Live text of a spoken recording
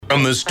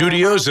From the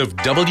studios of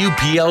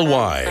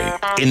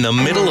WPLY in the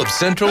middle of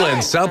Central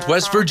and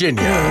Southwest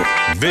Virginia,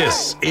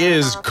 this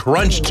is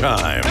Crunch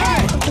Time.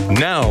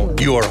 Now,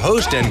 your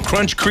host and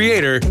Crunch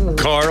creator,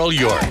 Carl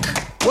York.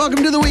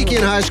 Welcome to the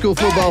weekend, high school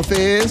football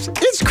fans.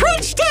 It's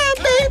Crunch Time,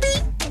 baby!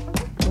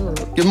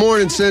 Good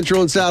morning, Central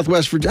and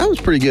Southwest Virginia. That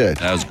was pretty good.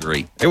 That was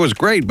great. It was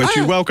great, but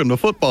you welcomed the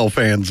football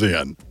fans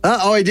in.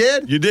 Oh, I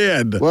did? You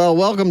did. Well,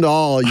 welcome to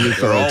all you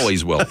folks. They're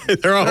always welcome.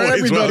 They're always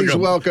Everybody's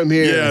welcome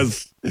here.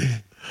 Yes.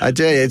 I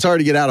tell you, it's hard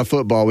to get out of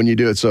football when you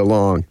do it so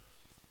long.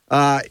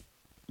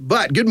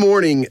 But good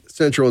morning,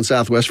 Central and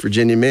Southwest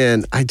Virginia.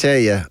 Man, I tell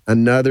you,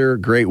 another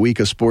great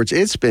week of sports.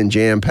 It's been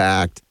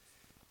jam-packed.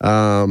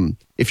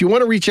 If you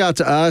want to reach out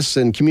to us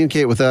and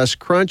communicate with us,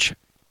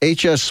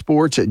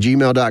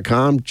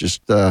 crunchhssports@gmail.com.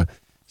 Just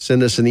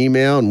send us an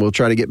email, and we'll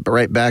try to get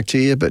right back to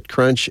you. But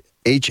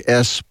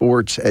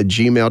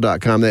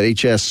crunchhssports@gmail.com. That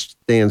HS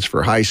stands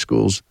for high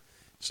schools.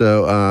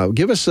 So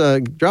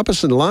drop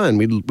us a line.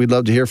 We'd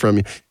love to hear from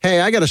you.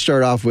 Hey, I got to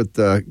start off with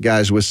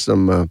guys with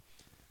some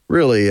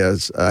really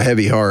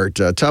heavy heart.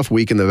 Tough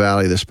week in the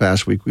Valley this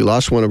past week. We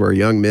lost one of our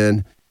young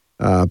men,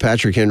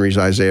 Patrick Henry's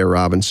Isaiah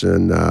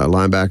Robinson,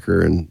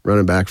 linebacker and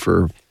running back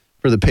for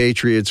the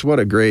Patriots. What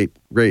a great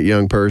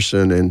young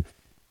person. And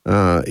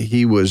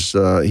he was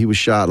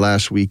shot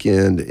last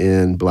weekend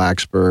in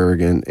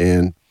Blacksburg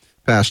and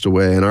passed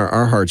away. And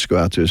our hearts go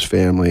out to his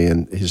family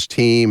and his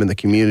team and the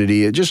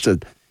community. It's just a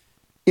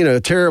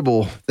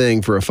terrible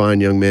thing for a fine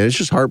young man. It's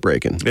just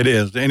heartbreaking. It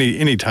is.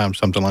 Any time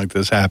something like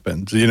this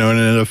happens, and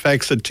it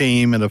affects the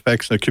team, it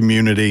affects the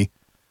community,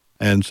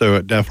 and so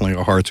it definitely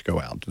our hearts go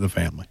out to the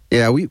family.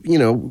 Yeah, we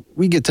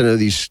get to know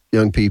these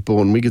young people,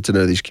 and we get to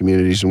know these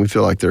communities, and we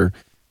feel like they're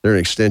an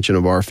extension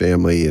of our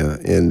family,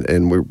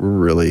 and we're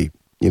really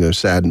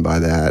saddened by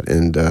that,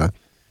 and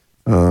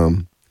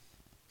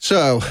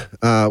so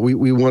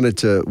we wanted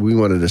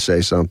to say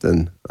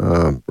something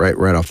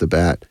right off the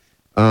bat.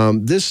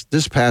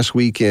 This past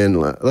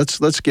weekend,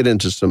 let's get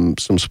into some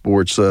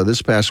sports.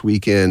 This past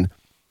weekend,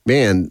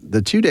 man,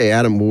 the 2-day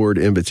Adam Ward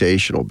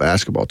Invitational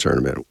basketball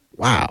tournament.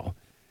 Wow,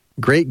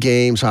 great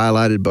games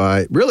highlighted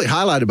by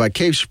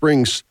Cave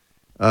Springs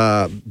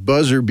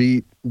buzzer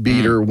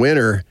beater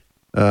winner,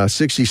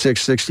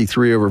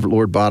 66-63 over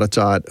Lord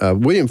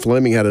Botetourt. William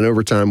Fleming had an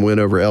overtime win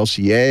over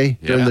LCA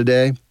during the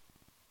day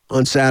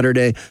on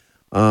Saturday.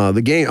 All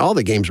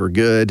the games were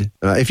good.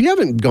 If you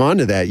haven't gone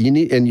to that,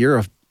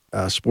 you're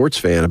a sports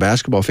fan, a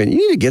basketball fan, you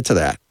need to get to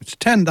that. It's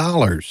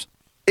 $10.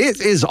 It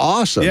is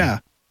awesome. Yeah,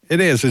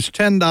 it is. It's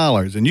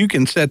 $10, and you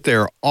can sit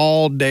there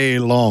all day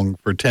long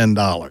for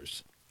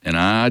 $10. And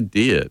I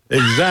did.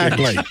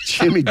 Exactly.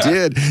 Jimmy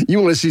did. You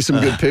want to see some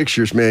good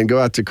pictures, man, go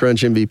out to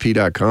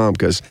crunchmvp.com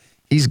because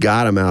he's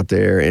got them out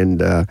there. And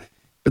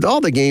but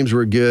all the games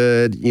were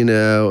good,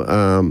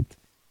 the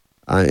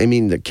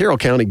Carroll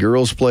County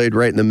girls played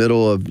right in the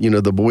middle of,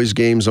 the boys'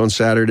 games on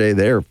Saturday.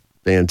 They're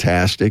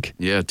fantastic.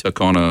 Yeah,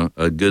 took on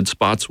a good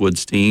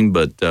Spotswoods team,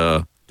 but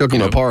took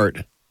them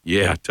apart.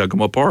 Yeah, took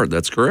them apart.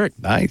 That's correct.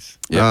 Nice.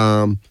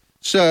 Yeah. And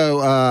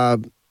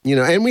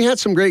we had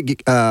some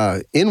great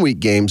in-week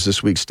games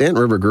this week. Stanton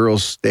River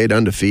girls stayed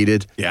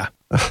undefeated. Yeah.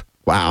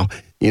 Wow.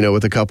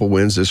 With a couple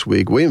wins this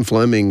week. William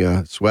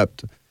Fleming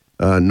swept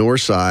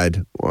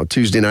Northside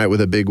Tuesday night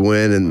with a big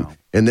win,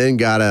 and then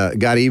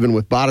got even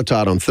with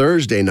Botetourt on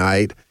Thursday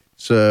night.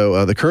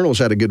 So the Colonels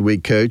had a good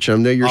week, Coach. I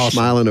know you're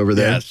smiling over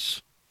there.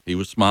 Yes. He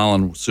was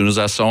smiling as soon as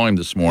I saw him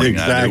this morning.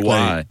 Exactly. I knew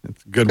why.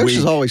 It's a good Coach week.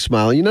 is always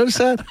smiling. You notice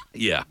that?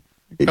 Yeah.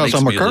 Because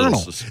I'm a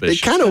colonel.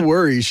 It kind of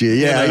worries you.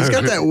 Yeah, he's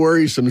got that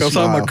worriesome smile.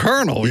 Because I'm a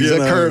colonel. He's a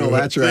colonel.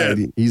 That's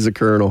right. He's a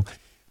colonel.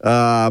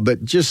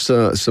 But just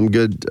some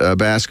good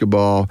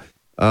basketball.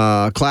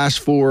 Class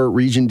 4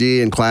 Region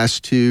D and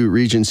Class 2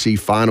 Region C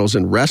finals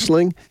in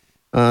wrestling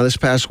this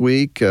past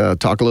week.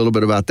 Talk a little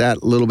bit about that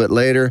a little bit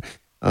later.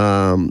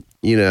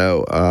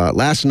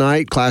 Last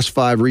night, Class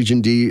 5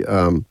 Region D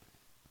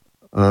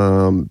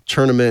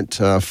tournament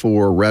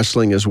for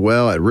wrestling as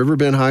well at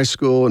Riverbend High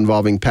School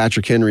involving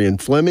Patrick Henry and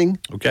Fleming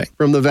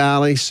from the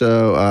Valley.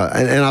 So,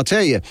 and I'll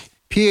tell you,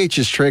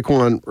 PH's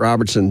Traquan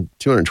Robertson,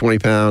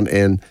 220-pound,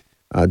 and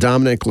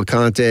Dominic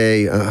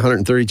LeConte,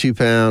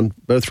 132-pound,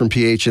 both from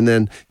PH, and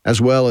then as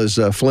well as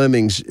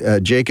Fleming's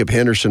Jacob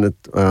Henderson at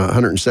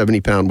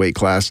 170-pound weight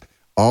class,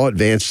 all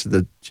advanced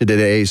to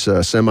today's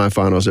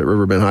semifinals at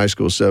Riverbend High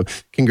School. So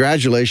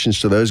congratulations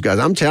to those guys.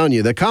 I'm telling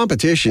you, the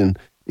competition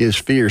is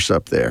fierce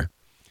up there.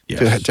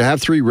 Yes. To have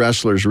 3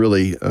 wrestlers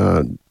really,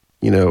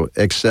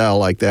 excel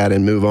like that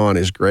and move on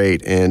is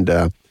great.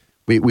 And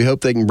we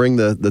hope they can bring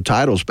the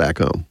titles back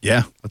home.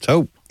 Yeah, let's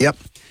hope. Yep.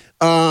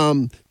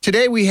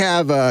 Today we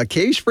have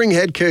Cave Spring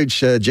head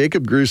coach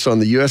Jacob Gruse on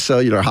the U.S.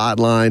 Cellular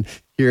hotline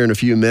here in a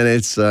few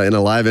minutes in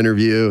a live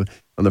interview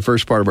on the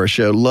first part of our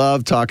show.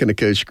 Love talking to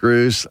Coach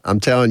Gruse.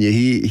 I'm telling you,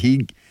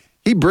 he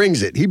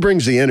brings it. He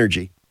brings the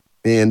energy.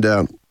 And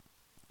if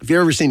you've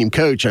ever seen him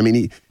coach,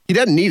 he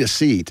doesn't need a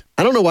seat.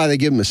 I don't know why they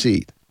give him a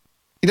seat.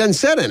 He doesn't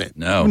sit in it.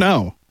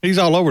 No. He's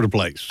all over the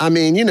place. I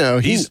mean,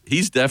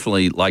 he's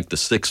definitely like the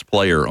sixth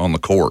player on the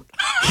court.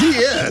 He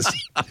is.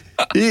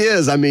 He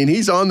is. I mean,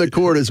 he's on the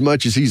court as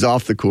much as he's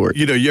off the court.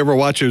 You ever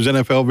watch those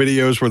NFL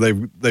videos where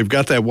they've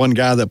got that one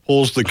guy that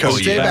pulls the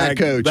coach back?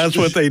 Coach. That's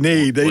what they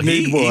need. They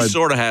need one. He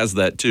sort of has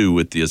that too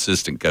with the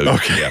assistant coach.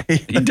 Okay. Yeah,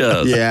 he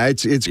does. Yeah,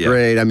 it's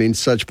great. I mean,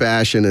 such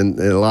passion and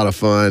a lot of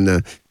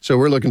fun. So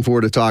we're looking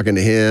forward to talking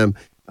to him.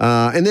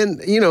 And then,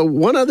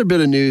 one other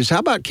bit of news. How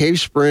about Cave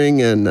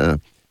Spring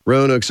and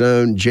Roanoke's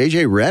own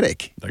J.J.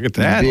 Redick? Look at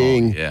that.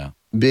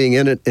 Being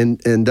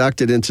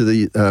inducted into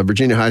the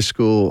Virginia High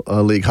School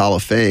League Hall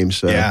of Fame.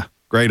 So yeah,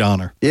 great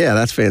honor. Yeah,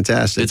 that's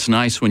fantastic. It's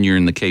nice when you're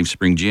in the Cave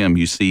Spring gym.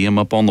 You see him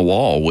up on the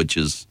wall,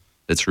 it's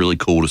really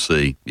cool to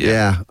see.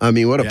 Yeah. I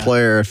mean, what a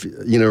player. If,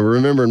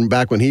 remembering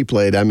back when he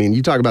played, I mean,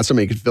 you talk about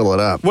somebody who could fill it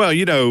up. Well,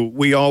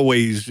 we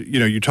always,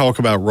 you talk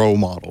about role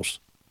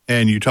models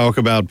and you talk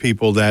about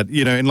people that,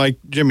 and like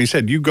Jimmy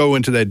said, you go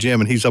into that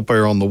gym and he's up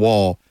there on the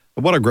wall.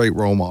 What a great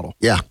role model.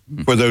 Yeah.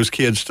 For those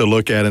kids to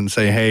look at and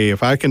say, hey,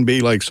 if I can be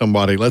like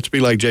somebody, let's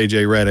be like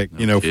J.J.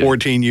 Redick,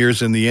 14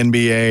 years in the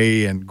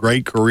NBA and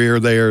great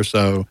career there.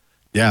 So,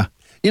 yeah.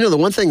 The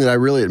one thing that I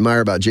really admire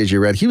about J.J.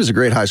 Redick, he was a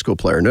great high school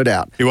player, no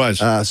doubt. He was.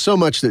 So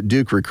much that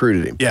Duke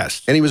recruited him.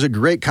 Yes. And he was a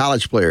great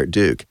college player at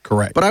Duke.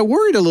 Correct. But I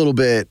worried a little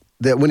bit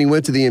that when he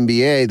went to the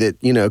NBA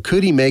that,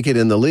 could he make it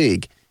in the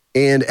league?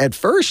 And at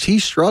first, he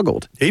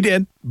struggled. He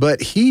did. But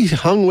he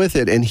hung with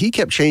it, and he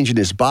kept changing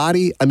his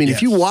body. I mean,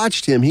 if you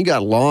watched him, he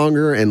got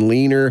longer and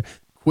leaner,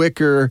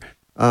 quicker.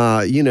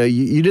 You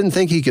didn't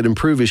think he could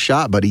improve his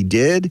shot, but he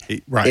did.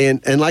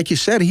 Right. And like you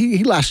said,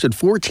 he lasted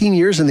 14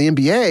 years in the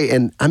NBA.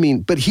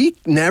 And, but he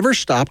never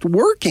stopped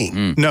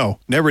working. No,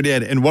 never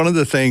did. And one of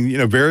the things,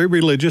 very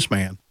religious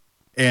man.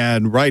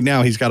 And right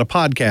now, he's got a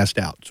podcast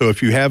out. So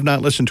if you have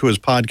not listened to his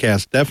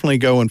podcast, definitely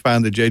go and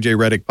find the J.J.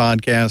 Redick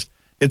podcast.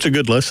 It's a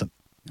good listen.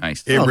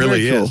 Nice. It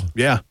really is. Cool.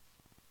 Yeah.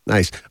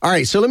 Nice. All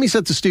right, so let me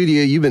set the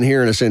studio. You've been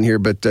hearing us in here,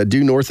 but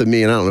due north of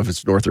me, and I don't know if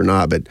it's north or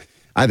not, but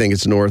I think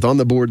it's north. On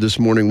the board this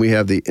morning, we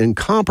have the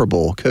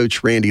incomparable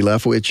Coach Randy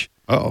Leftwich.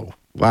 Oh.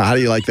 Wow, how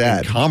do you like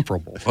that?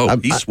 Incomparable. Oh,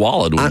 he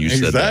swallowed when you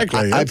said that.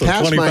 Exactly. I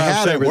passed my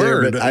hat over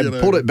there, but I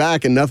pulled it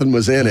back and nothing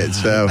was in it,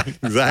 so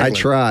I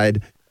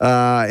tried.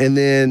 And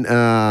then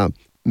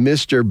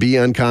Mr. Be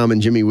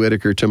Uncommon, Jimmy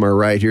Whitaker, to my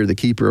right here, the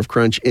keeper of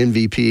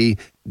CrunchMVP.com.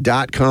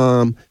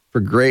 For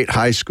great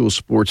high school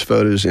sports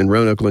photos in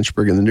Roanoke,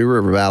 Lynchburg, and the New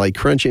River Valley,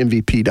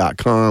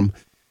 CrunchMVP.com.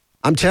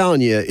 I'm telling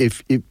you,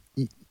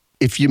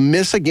 if you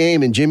miss a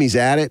game and Jimmy's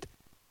at it,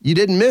 you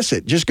didn't miss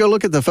it. Just go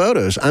look at the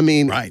photos. I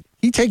mean,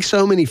 He takes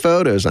so many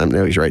photos. I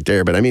know he's right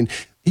there, but I mean,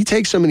 he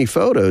takes so many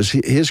photos,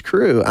 his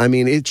crew. I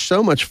mean, it's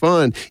so much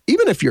fun.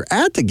 Even if you're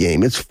at the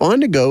game, it's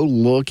fun to go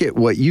look at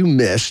what you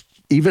missed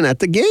even at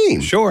the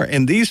game. Sure,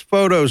 and these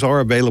photos are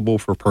available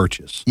for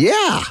purchase.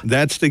 Yeah.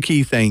 That's the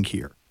key thing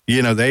here.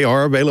 They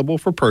are available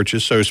for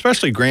purchase. So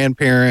especially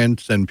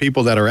grandparents and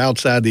people that are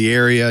outside the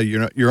area,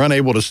 you're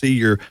unable to see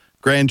your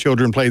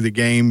grandchildren play the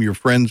game, your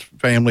friends,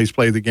 families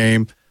play the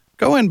game.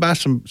 Go and buy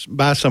some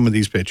of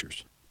these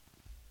pictures.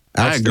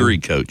 I agree,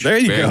 Coach. There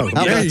you go.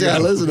 How about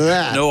that? Listen to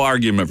that. No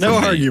argument from me.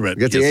 No argument.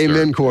 Got the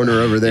amen corner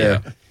over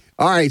there. Yeah.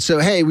 All right, so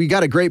hey, we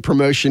got a great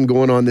promotion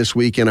going on this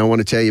weekend. I want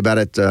to tell you about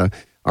it.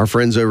 Our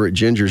friends over at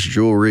Ginger's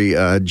Jewelry.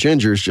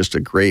 Ginger's just a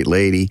great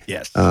lady.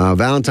 Yes.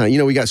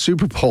 Valentine, we got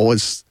Super Bowl.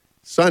 It's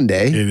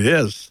Sunday. It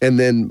is. And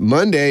then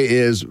Monday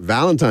is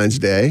Valentine's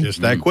Day.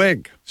 Just that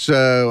quick.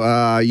 So,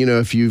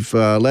 if you've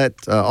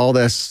let all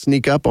that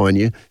sneak up on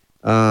you,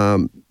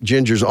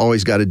 Ginger's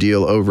always got a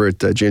deal over at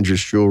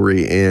Ginger's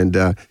Jewelry.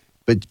 And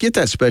but get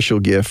that special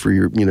gift for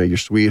your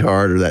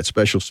sweetheart or that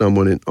special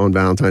someone on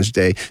Valentine's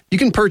Day. You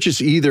can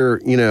purchase either,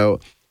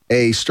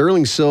 a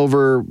sterling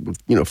silver,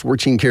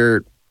 14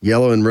 karat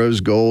yellow and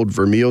rose gold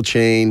vermeil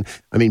chain.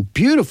 I mean,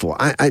 beautiful.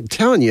 I'm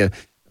telling you,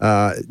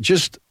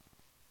 just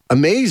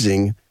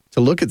amazing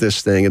to look at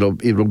this thing. It'll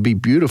be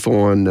beautiful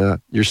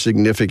on your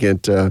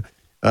significant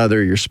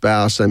other, your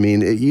spouse. I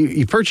mean,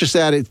 you purchase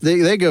that,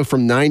 they go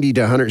from $90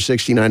 to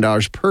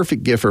 $169.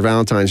 Perfect gift for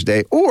Valentine's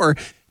Day. Or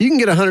you can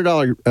get a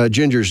 $100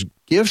 Ginger's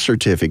gift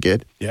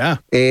certificate. Yeah.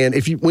 And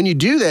when you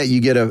do that,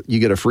 you get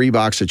a free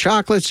box of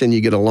chocolates and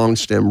you get a long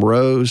stem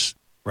rose.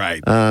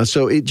 Right.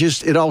 So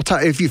it all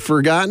if you've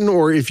forgotten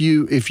or if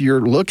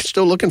you're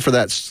still looking for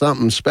that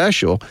something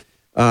special,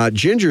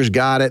 Ginger's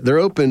got it. They're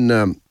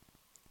open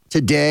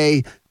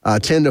today,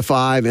 10 to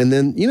 5, and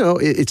then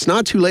it's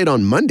not too late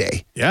on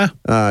Monday. Yeah.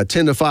 10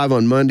 to 5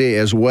 on Monday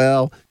as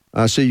well.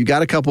 So you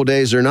got a couple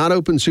days. They're not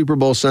open Super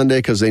Bowl Sunday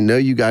because they know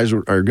you guys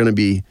are going to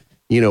be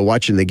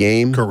watching the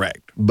game.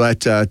 Correct. But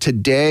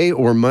today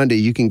or Monday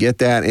you can get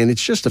that, and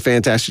it's just a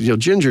fantastic deal.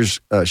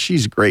 Ginger's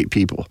she's great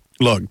people.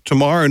 Look,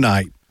 tomorrow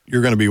night,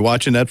 you're going to be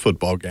watching that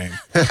football game.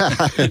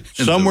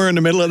 Somewhere in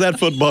the middle of that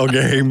football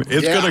game,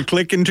 it's going to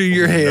click into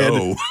your head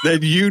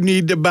that you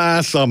need to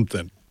buy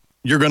something.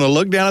 You're going to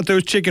look down at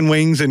those chicken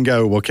wings and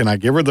go, well, can I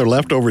give her the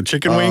leftover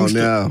chicken wings?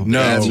 No.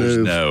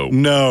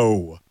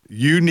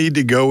 You need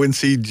to go and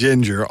see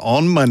Ginger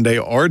on Monday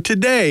or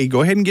today.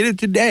 Go ahead and get it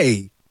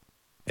today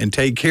and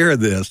take care of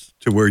this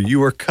to where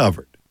you are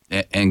covered.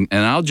 And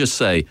I'll just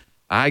say,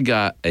 I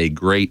got a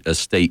great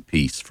estate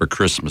piece for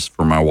Christmas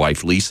for my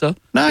wife, Lisa.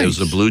 Nice. It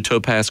was a blue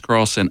topaz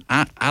cross, and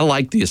I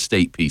like the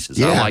estate pieces.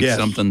 Yeah. I like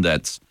something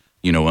that's,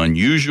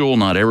 unusual.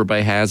 Not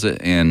everybody has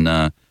it,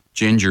 and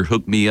Ginger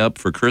hooked me up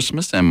for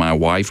Christmas, and my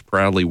wife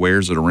proudly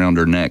wears it around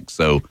her neck.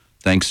 So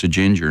thanks to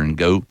Ginger, and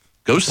go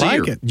see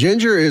her. it.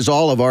 Ginger is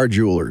all of our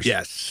jewelers.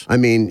 Yes. I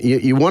mean,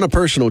 you want a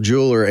personal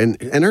jeweler, and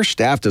her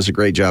staff does a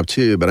great job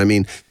too. But I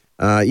mean,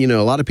 a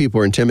lot of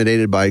people are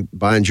intimidated by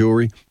buying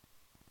jewelry.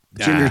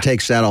 Ginger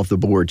takes that off the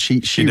board.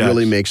 She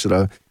really makes it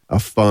a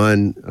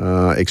fun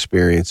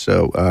experience.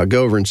 So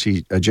go over and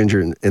see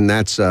Ginger, and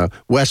that's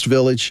West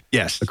Village.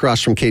 Yes.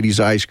 Across from Katie's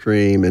Ice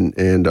Cream,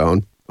 and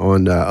on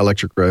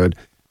Electric Road,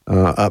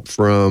 up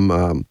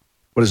from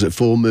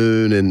Full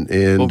Moon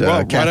and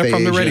right Cafe up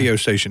from the Asia. radio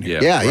station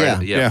here.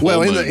 Yeah.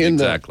 Well, Well,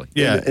 exactly.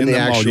 in the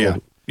actual.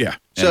 mall, yeah.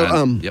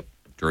 So Yep,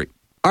 great.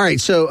 All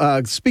right.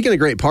 So speaking of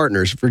great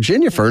partners,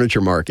 Virginia Furniture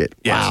Market.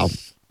 Yes. Wow.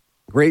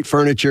 Great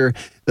furniture.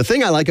 The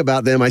thing I like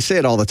about them, I say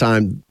it all the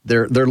time,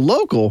 they're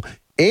local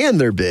and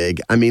they're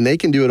big. I mean, they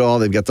can do it all.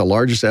 They've got the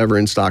largest ever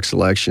in-stock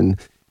selection,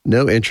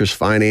 no interest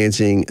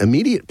financing,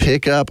 immediate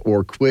pickup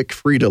or quick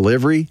free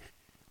delivery.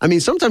 I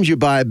mean, sometimes you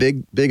buy a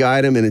big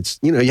item and it's,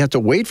 you have to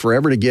wait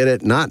forever to get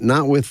it, not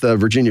with the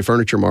Virginia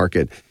Furniture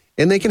Market.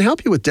 And they can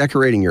help you with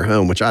decorating your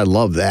home, which I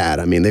love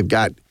that. I mean, they've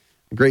got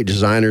great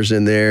designers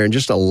in there and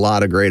just a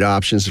lot of great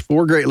options.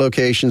 4 great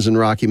locations in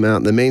Rocky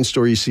Mount. The main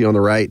store you see on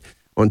the right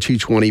on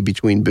 220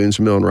 between Boone's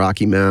Mill and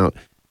Rocky Mount.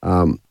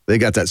 They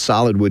got that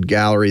solid wood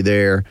gallery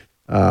there,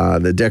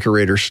 the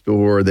decorator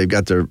store. They've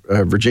got the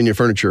Virginia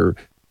Furniture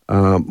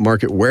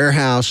Market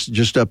warehouse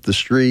just up the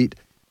street.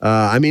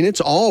 I mean, it's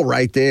all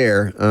right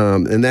there,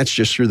 and that's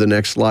just through the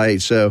next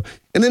light. So,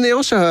 and then they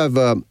also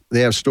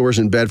have stores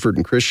in Bedford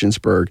and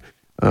Christiansburg.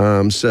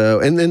 And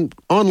then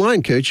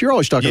online, Coach, you're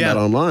always talking about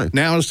online.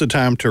 Now is the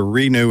time to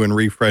renew and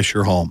refresh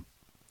your home.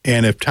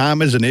 And if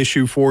time is an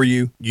issue for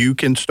you, you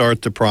can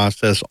start the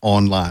process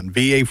online.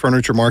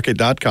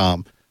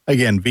 VAFurnitureMarket.com.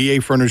 Again,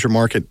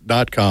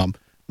 VAFurnitureMarket.com.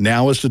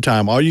 Now is the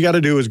time. All you got to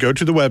do is go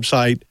to the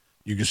website.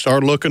 You can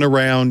start looking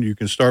around. You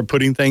can start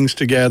putting things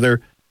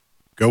together.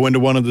 Go into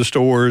one of the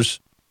stores.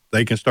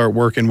 They can start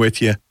working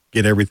with you.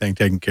 Get everything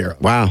taken care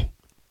of. Wow.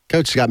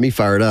 Coach got me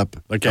fired up.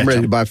 Okay, I'm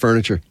ready to buy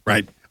furniture.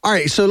 Right. All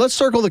right, so let's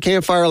circle the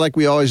campfire like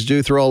we always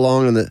do. Throw a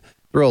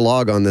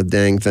log on the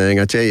dang thing.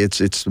 I tell you,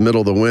 it's the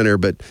middle of the winter,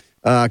 but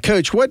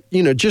Coach, what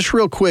just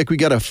real quick, we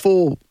got a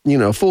full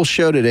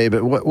show today.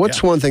 But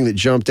what's one thing that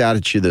jumped out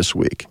at you this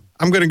week?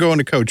 I'm going to go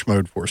into coach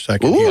mode for a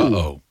second.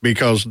 Uh-oh.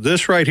 Because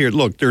this right here,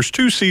 look, there's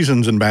 2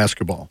 seasons in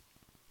basketball: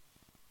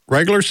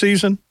 regular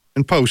season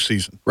and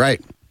postseason.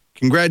 Right.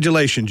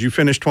 Congratulations, you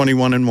finished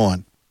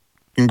 21-1.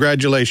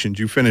 Congratulations,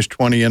 you finished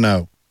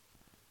 20-0.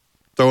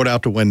 Throw it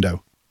out the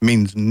window.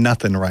 Means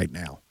nothing right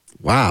now.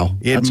 Wow,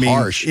 that's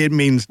harsh. It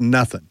means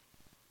nothing.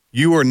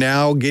 You are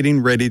now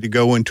getting ready to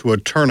go into a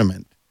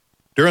tournament.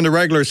 During the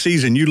regular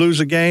season, you lose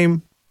a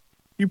game,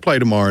 you play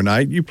tomorrow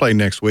night, you play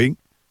next week.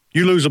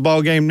 You lose a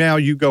ball game now,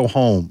 you go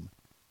home.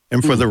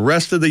 And for the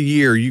rest of the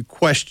year, you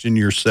question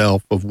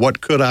yourself of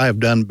what could I have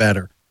done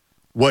better?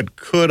 What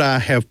could I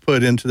have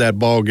put into that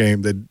ball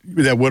game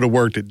that would have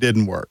worked, it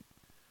didn't work?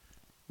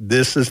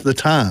 This is the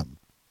time.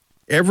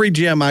 Every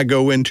gym I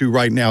go into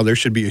right now, there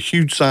should be a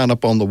huge sign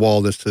up on the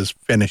wall that says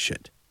finish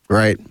it.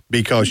 Right.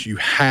 Because you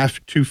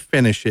have to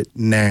finish it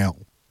now.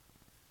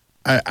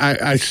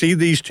 I see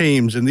these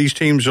teams, and these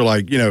teams are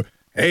like,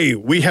 hey,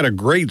 we had a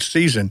great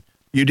season.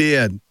 You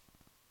did.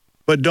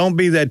 But don't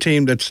be that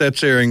team that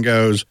sits there and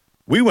goes,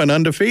 we went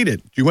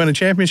undefeated. Did you win a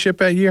championship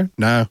that year?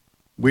 No,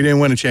 we didn't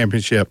win a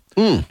championship.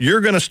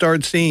 You're going to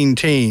start seeing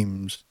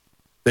teams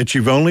that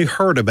you've only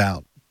heard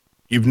about,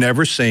 you've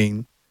never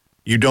seen,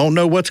 you don't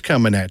know what's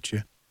coming at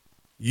you.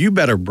 You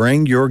better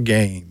bring your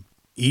game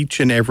each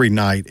and every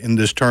night in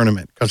this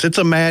tournament because it's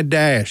a mad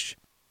dash,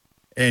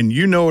 and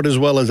you know it as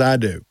well as I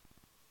do.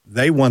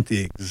 They want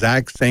the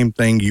exact same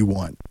thing you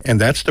want, and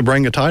that's to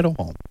bring a title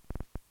home.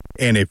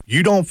 And if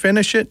you don't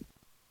finish it,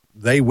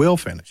 they will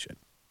finish it.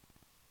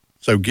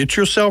 So get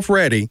yourself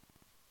ready,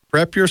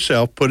 prep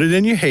yourself, put it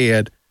in your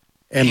head,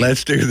 and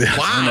let's do this.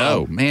 Wow.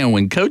 No, man,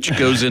 when Coach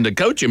goes into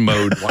coaching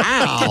mode,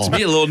 it gets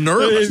me a little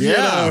nervous.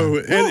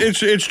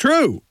 It's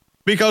true.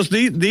 Because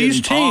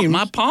these teams...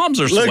 My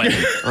palms are sweating.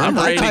 I'm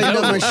ready to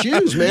go. My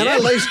shoes, man. I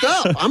laced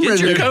up. I'm Get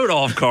ready your to coat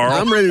off, Carl.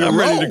 I'm ready to roll.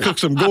 ready to cook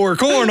some gore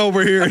corn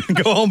over here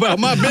and go on about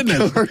my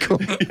business.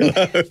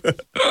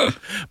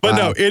 But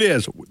no, it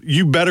is.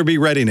 You better be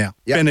ready now.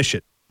 Yep. Finish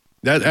it.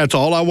 That's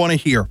all I want to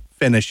hear.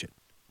 Finish it.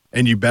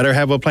 And you better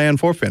have a plan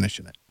for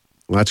finishing it.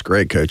 Well, that's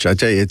great, Coach. I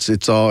tell you,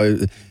 it's all,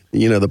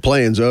 the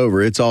playing's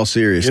over. It's all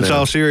serious now. It's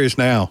all serious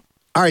now.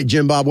 All right,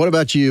 Jim Bob, what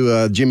about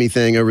you, Jimmy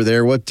Thing over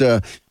there? What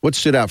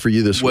stood out for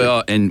you this week?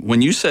 Well, and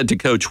when you said to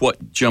Coach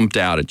what jumped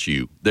out at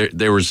you,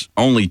 there was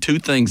only 2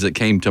 things that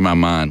came to my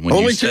mind. When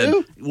only you said,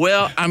 2?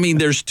 Well, I mean,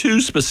 there's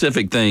 2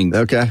 specific things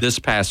this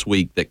past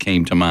week that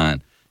came to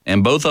mind,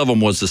 and both of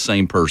them was the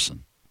same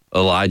person,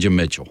 Elijah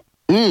Mitchell.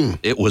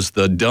 It was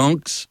the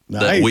dunks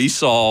that we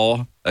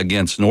saw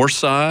against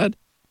Northside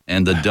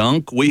And the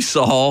dunk we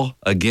saw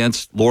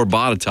against Lord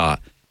Botetourt,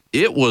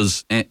 it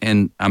was,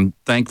 and I'm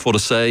thankful to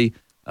say,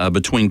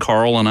 between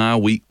Carl and I,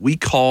 we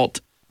caught,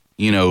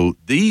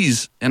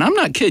 these, and I'm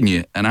not kidding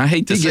you, and I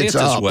hate to say it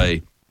this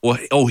way.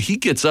 Well, he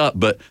gets up,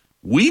 but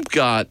we've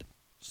got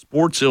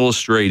Sports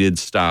Illustrated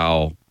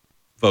style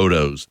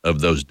photos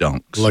of those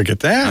dunks. Look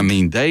at that. I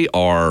mean,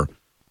 they're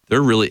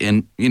really,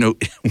 and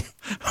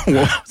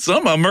some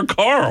of them are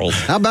Carl's.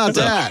 How about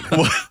that?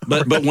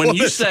 But when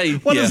you say,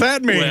 what does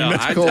that mean? Well,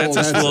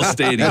 that's a little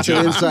standing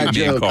joke. An inside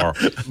joke. Carl.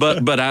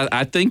 But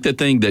I think the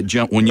thing that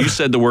jumped, when you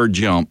said the word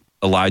jump,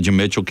 Elijah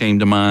Mitchell came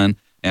to mind.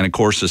 And of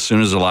course, as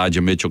soon as Elijah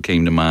Mitchell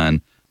came to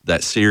mind,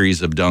 that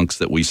series of dunks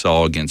that we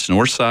saw against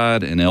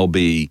Northside and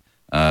LB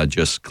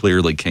just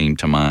clearly came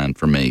to mind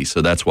for me.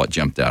 So that's what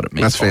jumped out at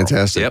me. That's Carl.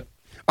 fantastic. Yep.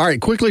 All right,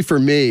 quickly for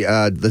me,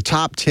 the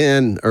top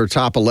 10 or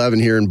top 11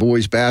 here in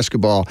boys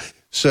basketball.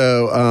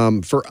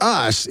 So for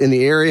us in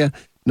the area,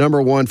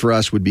 number 1 for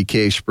us would be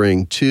Cave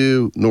Spring,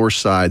 2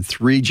 Northside,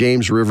 3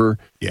 James River,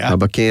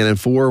 Buchanan,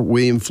 4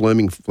 William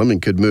Fleming. Fleming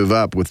could move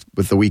up with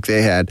the week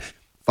they had.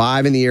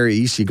 5 in the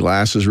area, EC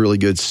Glass is really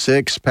good.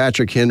 6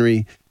 Patrick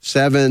Henry,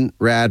 7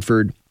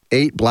 Radford,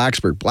 8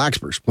 Blacksburg.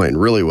 Blacksburg's playing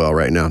really well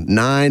right now.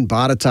 9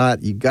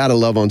 Botetourt. You got to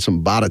love on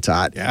some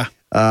Botetourt. Yeah.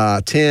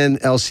 10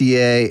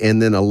 LCA,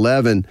 and then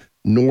 11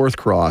 North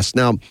Cross.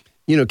 Now,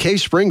 Cave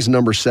Spring's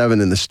number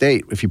 7 in the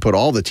state if you put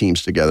all the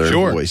teams together in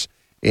boys.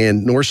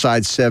 And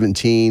Northside's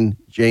 17,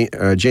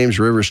 James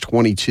River's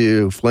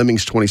 22,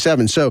 Fleming's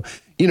 27. So,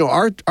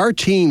 our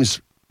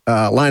teams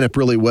line up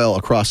really well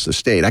across the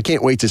state. I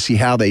can't wait to see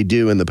how they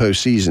do in the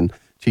postseason,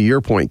 to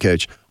your point,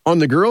 Coach. On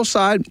the girls'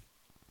 side,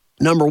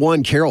 number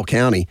 1, Carroll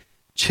County,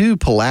 2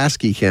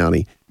 Pulaski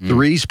County,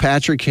 3's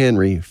Patrick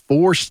Henry,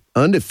 4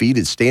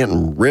 undefeated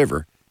Stanton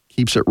River.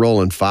 Keeps it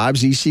rolling.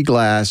 5's EC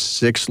Glass,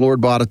 6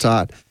 Lord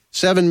Botetourt,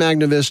 7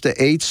 Magna Vista,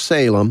 8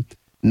 Salem,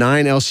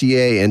 9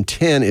 LCA, and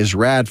 10 is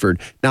Radford.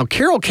 Now,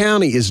 Carroll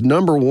County is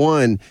number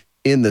 1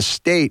 in the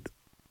state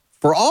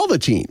for all the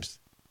teams.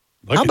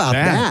 How about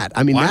that?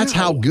 I mean, that's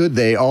how good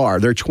they are.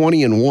 They're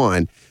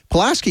 20-1.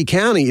 Pulaski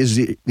County is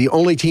the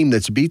only team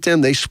that's beat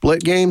them. They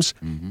split games.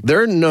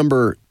 They're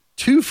number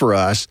 2 for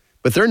us,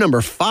 but they're number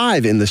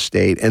 5 in the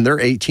state, and they're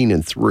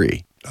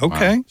 18-3.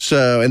 Okay. Wow.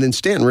 So, and then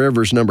Stanton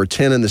River's number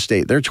 10 in the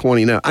state. They're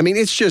 20-0. I mean,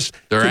 it's just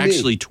they're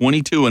actually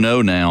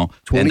 22-0 now,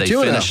 and they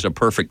finished a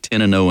perfect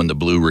 10-0 in the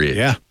Blue Ridge.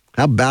 Yeah.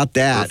 How about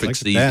that? Perfect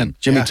season.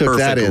 Jimmy took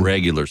that in. Perfect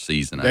regular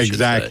season, I should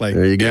say.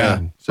 There you go.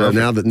 Yeah. So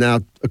now,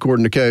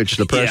 according to Coach,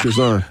 the pressure's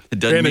on. It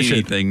doesn't mean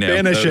anything now,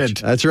 Finish Coach.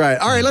 it. That's right.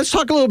 All right, let's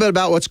talk a little bit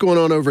about what's going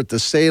on over at the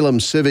Salem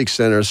Civic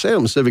Center.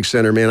 Salem Civic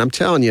Center, man, I'm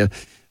telling you,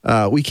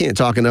 we can't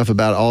talk enough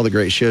about all the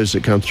great shows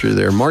that come through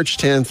there. March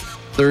 10th,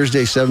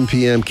 Thursday, 7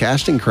 p.m.,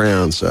 Casting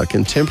Crowns,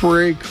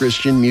 contemporary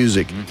Christian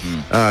music.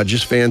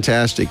 Just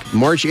fantastic.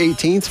 March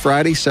 18th,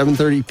 Friday,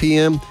 7:30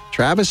 p.m.,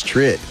 Travis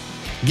Tritt.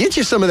 Get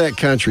you some of that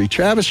country.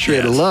 Travis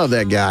Tritt, I love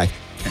that guy.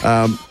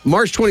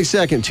 March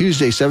 22nd,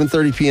 Tuesday,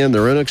 7:30 p.m., the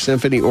Roanoke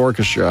Symphony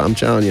Orchestra. I'm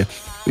telling you,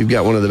 we've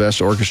got one of the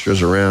best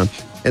orchestras around.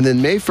 And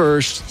then May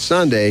 1st,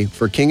 Sunday,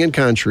 for King and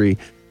Country.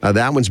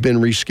 That one's been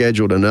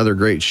rescheduled, another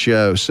great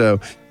show. So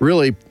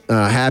really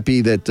happy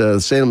that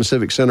Salem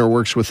Civic Center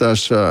works with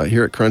us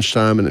here at Crunch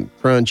Time and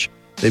at Crunch.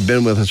 They've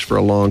been with us for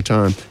a long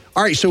time.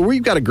 All right, so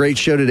we've got a great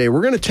show today.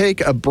 We're going to take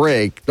a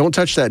break. Don't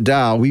touch that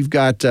dial. We've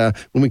got,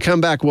 when we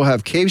come back, we'll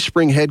have Cave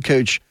Spring head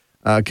coach,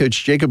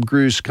 Coach Jacob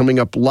Gruse, coming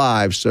up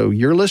live. So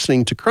you're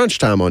listening to Crunch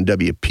Time on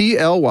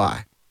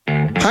WPLY.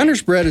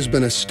 Heiner's bread has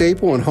been a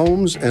staple in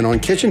homes and on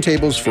kitchen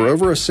tables for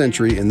over a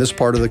century in this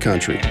part of the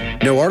country.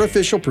 No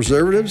artificial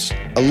preservatives,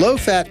 a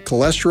low-fat,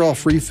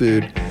 cholesterol-free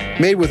food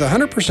made with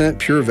 100%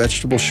 pure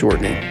vegetable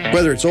shortening.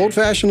 Whether it's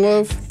old-fashioned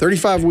loaf,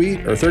 35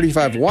 wheat, or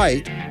 35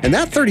 white, and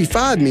that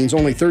 35 means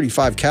only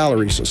 35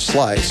 calories a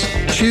slice,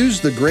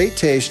 choose the great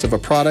taste of a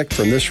product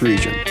from this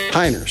region.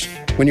 Heiner's.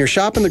 When you're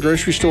shopping the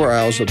grocery store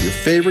aisles of your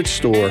favorite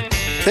store,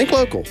 think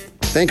local.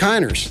 Think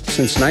Heiner's.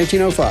 Since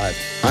 1905,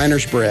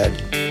 Heiner's bread.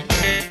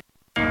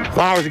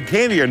 Flowers and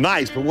candy are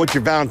nice, but what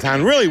your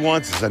Valentine really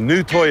wants is a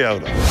new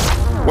Toyota.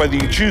 Whether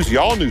you choose the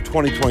all-new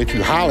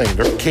 2022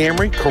 Highlander,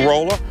 Camry,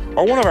 Corolla,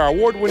 or one of our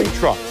award-winning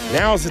trucks,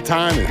 now is the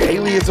time, and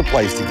Haley is a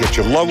place to get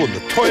your love with the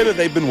Toyota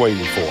they've been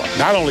waiting for.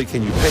 Not only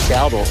can you pick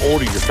out or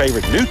order your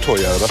favorite new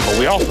Toyota, but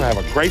we also have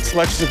a great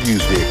selection of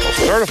used vehicles,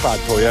 certified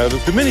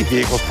Toyotas, to many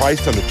vehicles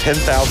priced under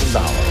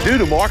 $10,000. Due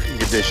to market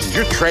conditions,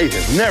 your trade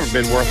has never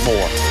been worth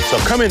more. So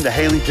come into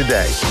Haley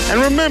today. And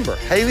remember,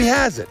 Haley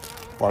has it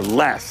for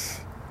less.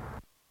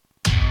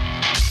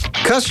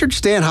 Custard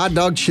Stand Hot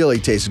Dog Chili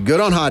tastes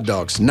good on hot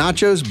dogs,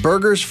 nachos,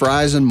 burgers,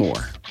 fries, and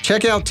more.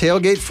 Check out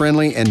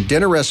tailgate-friendly and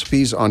dinner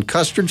recipes on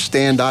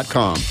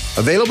custardstand.com.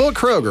 Available at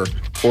Kroger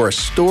or a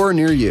store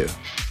near you.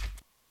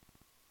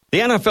 The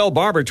NFL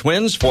Barber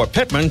Twins for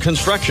Pittman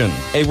Construction.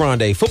 Hey,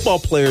 Rondé, football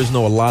players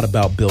know a lot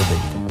about building.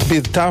 be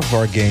at the top of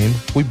our game,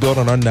 we build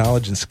on our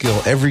knowledge and skill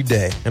every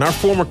day. And our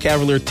former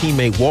Cavalier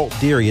teammate Walt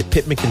Deary at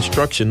Pittman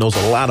Construction knows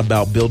a lot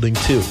about building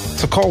too.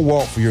 So call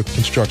Walt for your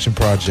construction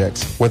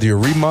projects, whether you're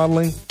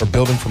remodeling or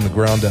building from the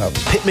ground up.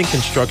 Pittman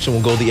Construction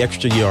will go the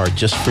extra yard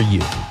just for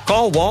you.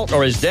 Call Walt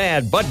or his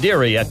dad, Bud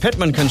Deary, at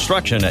Pittman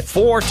Construction at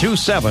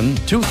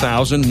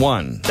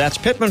 427-2001. That's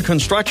Pittman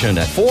Construction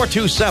at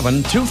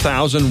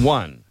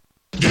 427-2001.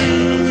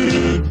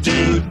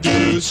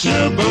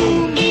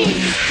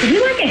 Would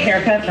you like a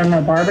haircut from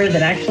a barber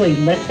that actually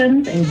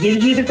listens and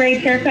gives you the great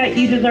haircut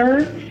you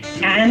deserve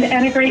and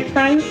at a great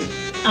price?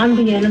 I'm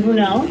Deanna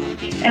Brunel.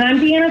 And I'm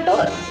Deanna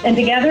Phillips. And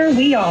together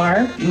we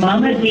are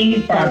Mama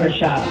D's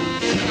Barbershop.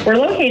 We're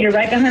located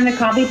right behind the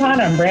coffee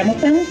pot on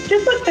Brambleton.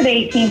 Just look for the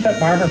 18-foot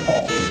barber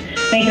pole.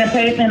 Make an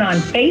appointment on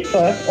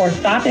Facebook or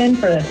stop in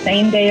for the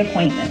same-day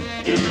appointment.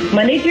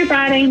 Monday through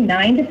Friday,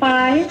 9 to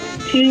 5.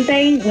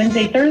 Tuesday,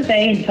 Wednesday,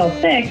 Thursday until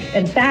 6,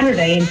 and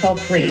Saturday until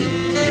 3.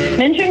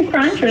 Mention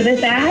Crunch or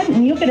this ad,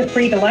 and you'll get a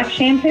free deluxe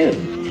shampoo.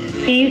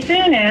 See you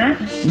soon at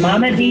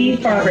Mama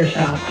D's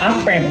Barbershop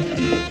off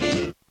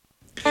Brambleton.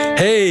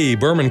 Hey,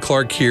 Berman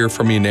Clark here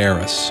from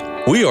Munaris.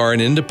 We are an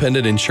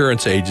independent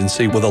insurance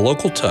agency with a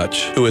local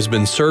touch who has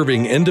been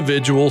serving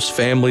individuals,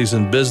 families,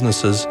 and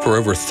businesses for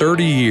over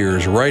 30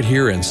 years right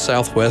here in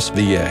Southwest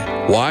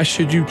VA. Why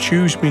should you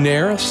choose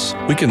Munaris?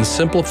 We can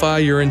simplify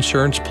your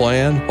insurance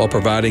plan while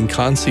providing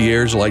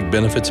concierge-like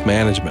benefits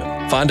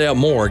management. Find out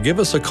more. Give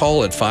us a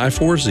call at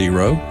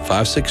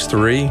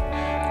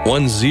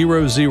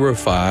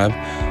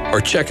 540-563-1005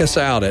 or check us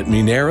out at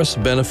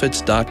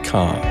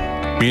munarisbenefits.com.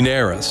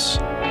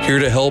 Munaris, here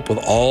to help with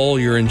all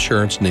your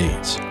insurance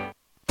needs.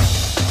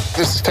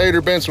 This is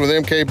Tater Benson with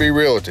MKB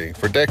Realty.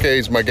 For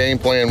decades, my game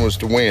plan was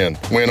to win.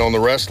 Win on the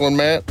wrestling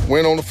mat,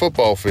 win on the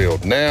football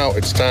field. Now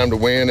it's time to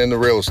win in the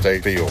real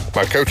estate field.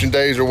 My coaching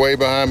days are way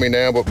behind me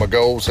now, but my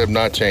goals have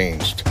not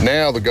changed.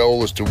 Now the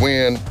goal is to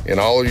win in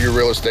all of your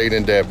real estate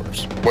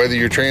endeavors. Whether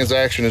your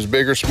transaction is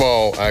big or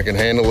small, I can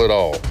handle it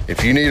all.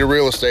 If you need a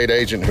real estate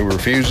agent who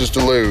refuses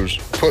to lose,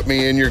 put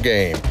me in your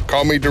game.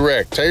 Call me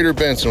direct, Tater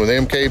Benson with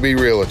MKB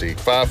Realty,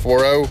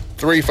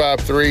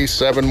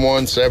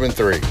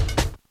 540-353-7173.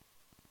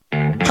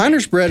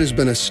 Heiner's bread has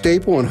been a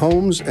staple in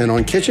homes and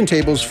on kitchen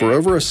tables for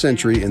over a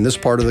century in this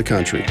part of the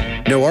country.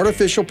 No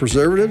artificial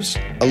preservatives,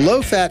 a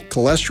low-fat,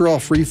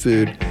 cholesterol-free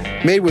food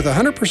made with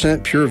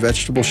 100% pure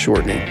vegetable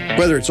shortening.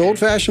 Whether it's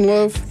old-fashioned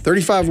loaf,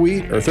 35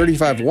 wheat, or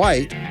 35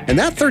 white, and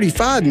that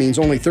 35 means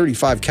only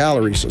 35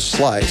 calories a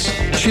slice,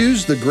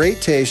 choose the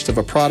great taste of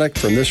a product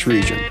from this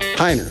region.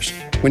 Heiner's.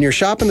 When you're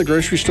shopping the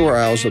grocery store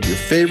aisles of your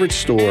favorite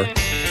store,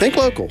 think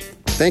local.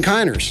 Think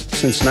Heiner's.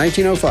 Since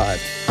 1905,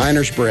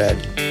 Heiner's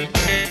bread.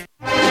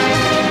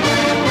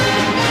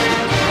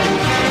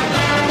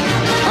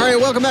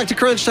 Welcome back to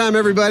Crunch Time,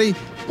 everybody.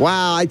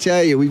 Wow, I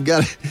tell you, we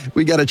got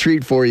a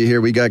treat for you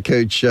here. We got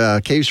Coach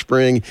Cave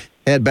Spring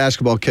head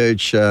basketball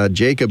coach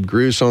Jacob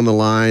Gruse on the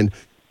line.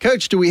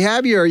 Coach, do we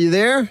have you? Are you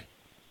there?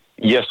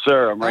 Yes,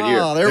 sir. I'm right here.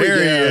 Oh, there he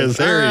is.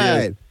 There he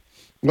is.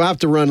 We'll have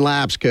to run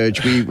laps,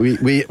 Coach.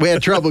 We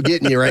had trouble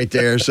getting you right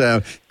there.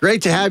 So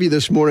great to have you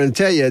this morning. I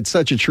tell you, it's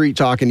such a treat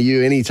talking to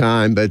you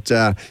anytime. But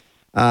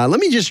let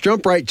me just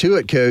jump right to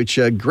it, Coach.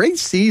 Great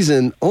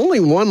season, only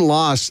one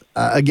loss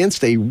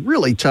against a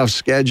really tough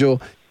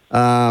schedule.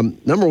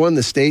 Number one,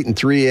 the state in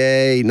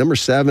 3A. Number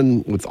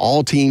 7 with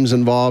all teams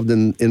involved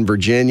in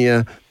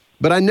Virginia.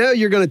 But I know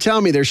you're going to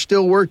tell me there's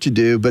still work to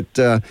do.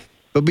 But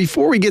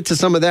before we get to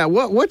some of that,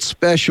 what's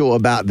special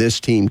about this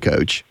team,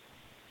 Coach?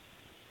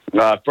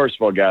 First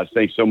of all, guys,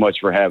 thanks so much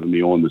for having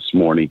me on this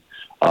morning.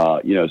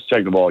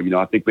 Second of all,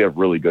 I think we have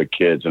really good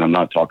kids, and I'm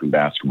not talking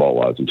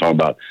basketball-wise. I'm talking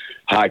about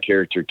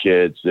high-character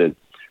kids that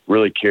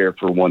really care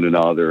for one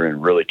another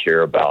and really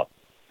care about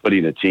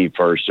putting the team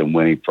first and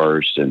winning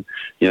first. And,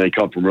 they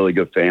come from really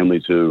good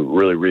families who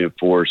really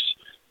reinforce,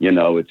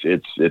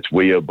 it's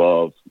we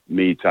above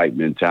me type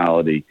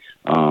mentality.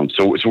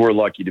 So we're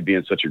lucky to be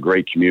in such a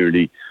great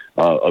community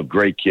of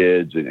great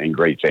kids and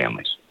great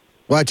families.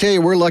 Well, I tell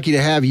you, we're lucky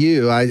to have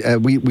you.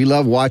 We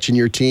love watching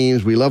your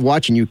teams. We love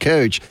watching you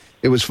coach.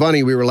 It was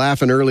funny. We were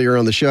laughing earlier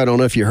on the show. I don't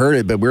know if you heard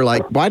it, but we're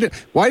like, why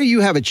do you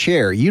have a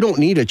chair? You don't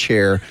need a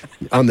chair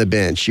on the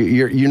bench.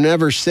 You're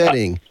never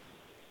sitting.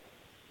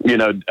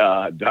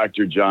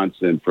 Dr.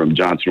 Johnson from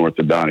Johnson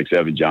Orthodontics,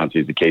 Evan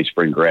Johnson, he's a Cave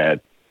Spring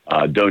grad,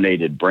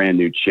 donated brand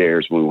new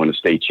chairs when we won a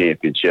state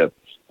championship.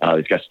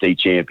 It's got state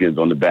champions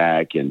on the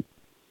back, and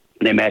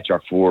they match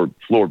our floor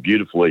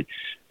beautifully.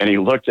 And he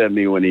looked at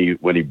me when he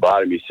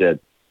bought him. He said,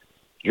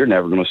 "You're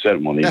never going to set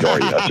him on these, are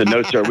you?" I said,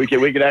 "No, sir. We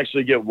could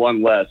actually get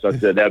one less." I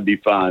said, "That'd be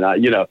fine."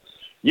 You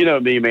know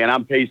me, man.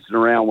 I'm pacing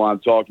around while I'm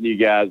talking to you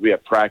guys. We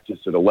have practice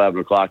at 11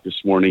 o'clock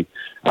this morning.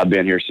 I've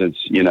been here since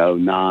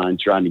 9,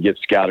 trying to get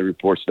scouting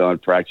reports done,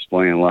 practice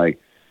playing. I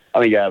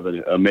think I have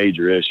a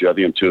major issue. I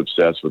think I'm too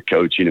obsessed with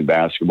coaching and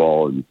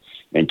basketball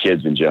and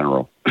kids in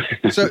general.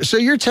 So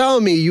you're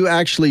telling me you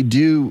actually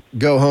do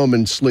go home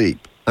and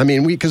sleep? I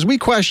mean, because we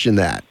question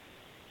that.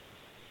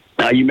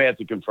 You may have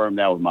to confirm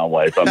that with my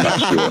wife. I'm not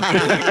sure.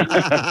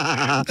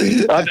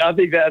 I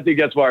think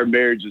that's why our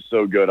marriage is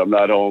so good. I'm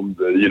not home,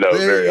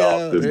 very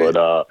often,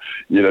 but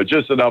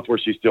just enough where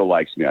she still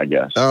likes me, I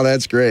guess. Oh,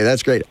 that's great.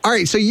 That's great. All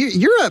right, so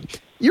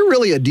you're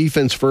really a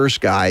defense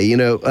first guy.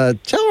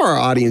 Tell our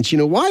audience,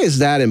 why is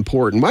that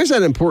important? Why is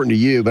that important to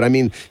you? But I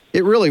mean,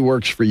 it really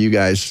works for you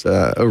guys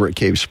over at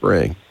Cave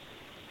Spring.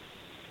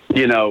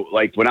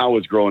 Like when I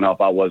was growing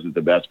up, I wasn't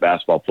the best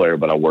basketball player,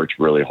 but I worked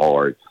really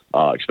hard.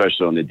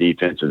 Especially on the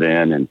defensive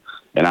end, and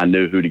I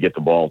knew who to get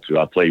the ball to.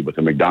 I played with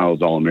a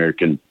McDonald's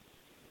All-American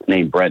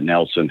named Brett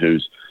Nelson,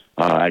 who's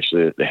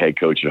actually the head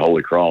coach at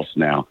Holy Cross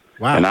now.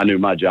 Wow. And I knew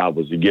my job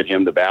was to get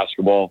him the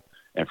basketball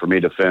and for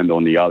me to defend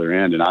on the other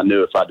end. And I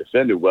knew if I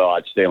defended well,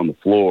 I'd stay on the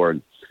floor.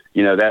 And,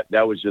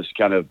 that was just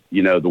kind of,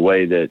 the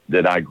way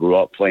that I grew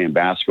up playing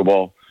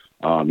basketball.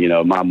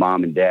 My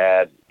mom and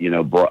dad, I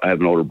have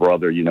an older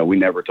brother, we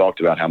never talked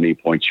about how many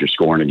points you're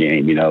scoring a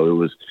game. It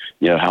was,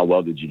 how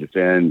well did you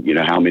defend?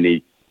 How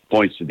many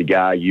points did the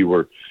guy you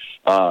were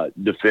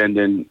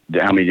defending,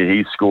 how many did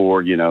he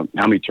score?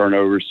 How many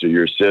turnovers to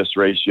your assist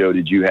ratio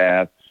did you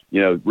have?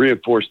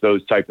 Reinforce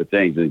those type of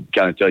things. And it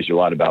kind of tells you a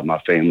lot about my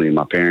family and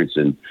my parents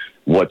and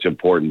what's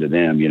important to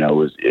them.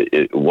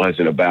 It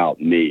wasn't about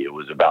me. It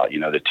was about,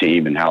 the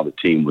team and how the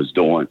team was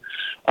doing.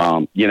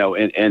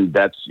 And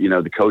that's,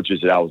 the coaches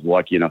that I was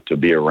lucky enough to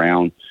be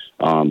around,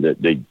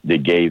 that they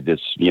gave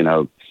this,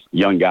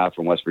 young guy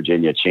from West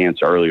Virginia a chance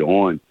early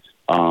on,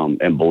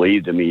 and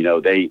believed in me.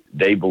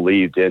 They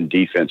believed in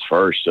defense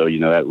first. So,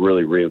 that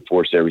really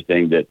reinforced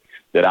everything that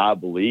I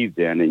believed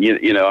in. And,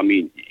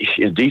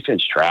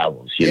 defense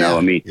travels, we're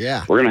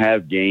going to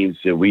have games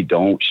that we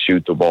don't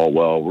shoot the ball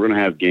well. We're going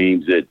to have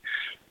games that,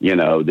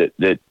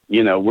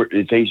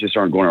 things just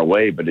aren't going our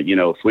way. But,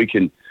 if we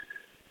can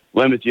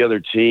limit the other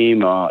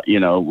team,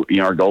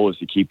 our goal is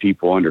to keep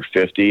people under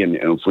 50. And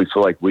if we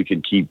feel like we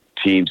can keep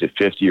teams at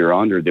 50 or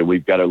under, then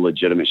we've got a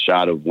legitimate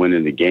shot of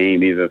winning the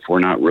game, even if we're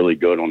not really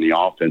good on the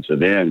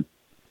offensive end.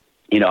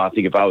 I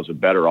think if I was a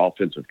better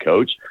offensive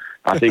coach,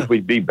 I think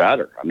we'd be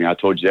better. I mean, I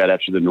told you that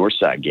after the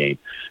Northside game,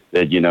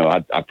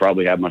 that, I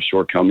probably have my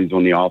shortcomings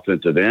on the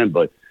offensive end,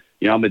 but,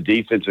 I'm a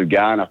defensive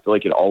guy, and I feel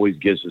like it always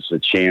gives us a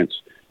chance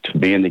to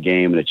be in the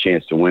game and a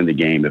chance to win the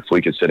game if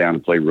we can sit down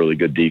and play really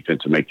good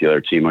defense and make the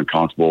other team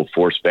uncomfortable,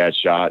 force bad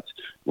shots,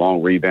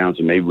 long rebounds,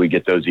 and maybe we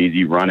get those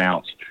easy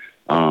runouts,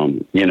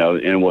 and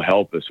it will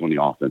help us on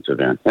the offensive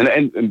end.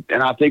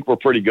 And I think we're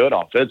pretty good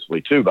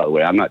offensively too, by the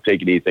way. I'm not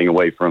taking anything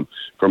away from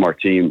our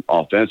team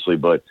offensively,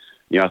 but,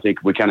 I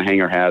think we kind of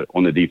hang our hat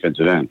on the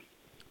defensive end.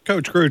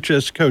 Coach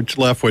Gruse, Coach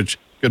Leftwich,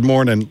 good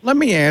morning. Let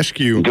me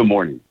ask you. Good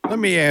morning. Let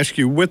me ask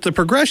you, with the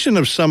progression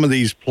of some of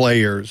these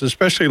players,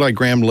 especially like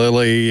Graham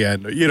Lilly,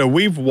 and,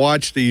 we've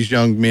watched these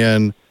young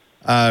men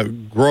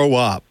grow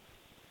up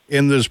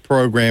in this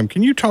program.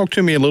 Can you talk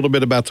to me a little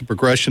bit about the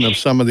progression of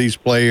some of these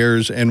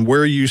players and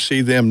where you see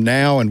them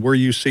now and where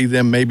you see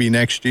them maybe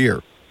next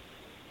year?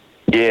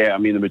 Yeah, I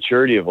mean, the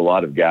maturity of a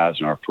lot of guys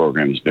in our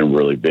program has been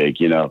really big.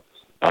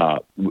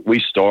 We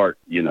start,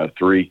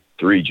 three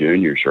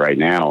juniors right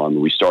now. I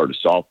mean, we started a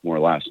sophomore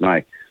last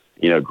night.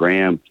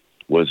 Graham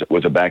was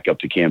a backup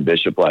to Cam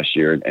Bishop last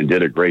year and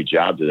did a great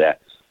job to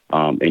that,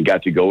 and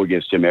got to go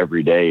against him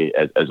every day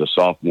as a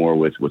sophomore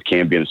with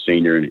Cam being a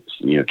senior. And,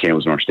 Cam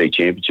was on our state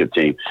championship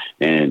team.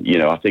 And,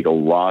 I think a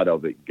lot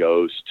of it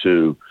goes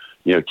to,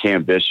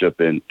 Cam Bishop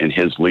and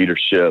his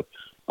leadership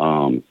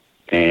and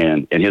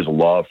his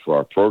love for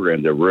our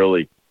program that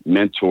really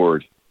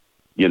mentored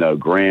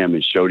Graham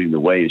and showed him the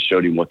way and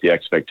showed him what the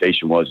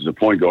expectation was as a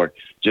point guard,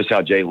 just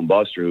how Jalen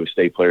Buster, who was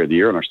state player of the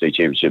year on our state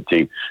championship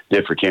team,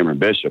 did for Cameron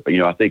Bishop. But,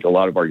 I think a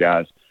lot of our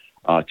guys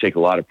take a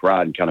lot of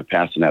pride in kind of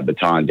passing that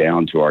baton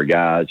down to our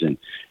guys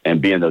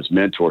and being those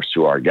mentors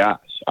to our guys.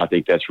 I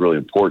think that's really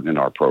important in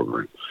our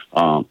program.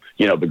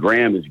 But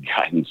Graham has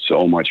gotten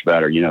so much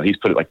better. He's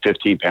put like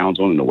 15 pounds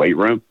on in the weight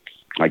room.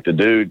 Like the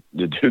dude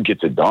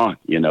gets it done.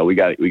 We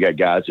got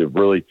guys that have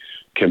really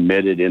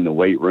committed in the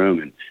weight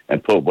room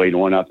and put weight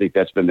on. I think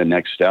that's been the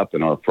next step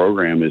in our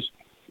program is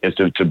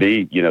to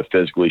be,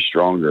 physically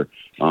stronger.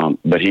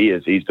 But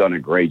he's done a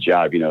great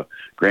job.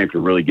 Graham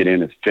can really get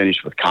in and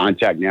finish with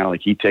contact now.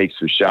 Like he takes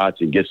some shots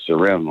and gets to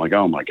the rim. I'm like,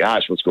 oh my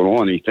gosh, what's going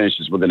on? And he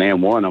finishes with an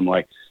and one. I'm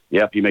like,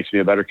 yep, he makes me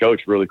a better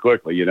coach really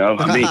quickly.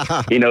 I mean,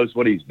 he knows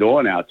what he's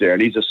doing out there,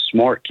 and he's a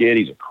smart kid.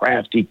 He's a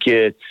crafty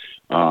kid.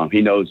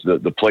 He knows the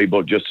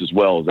playbook just as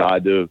well as I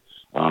do.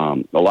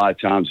 A lot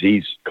of times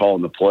he's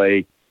calling the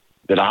play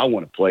that I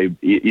want to play,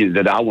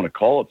 that I want to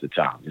call at the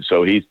time. And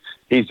so he's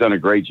done a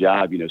great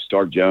job.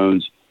 Stark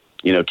Jones,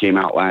 came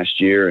out last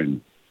year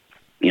and,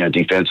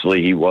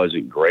 defensively he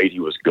wasn't great. He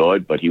was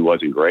good, but he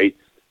wasn't great.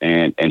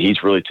 And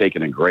he's really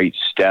taken a great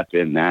step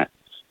in that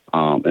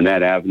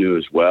avenue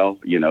as well.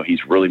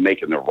 He's really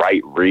making the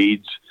right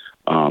reads.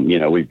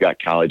 We've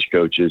got college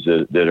coaches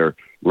that are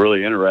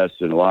really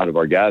interested in a lot of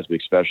our guys, but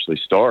especially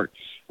Stark.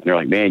 And they're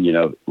like, man,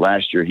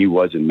 last year he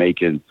wasn't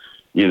making,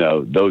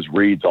 those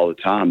reads all the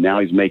time. Now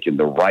he's making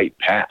the right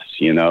pass,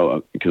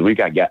 because we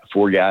got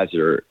 4 guys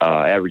that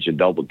are averaging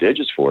double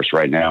digits for us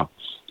right now.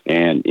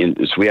 And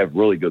so we have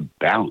really good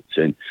balance,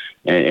 and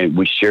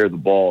we share the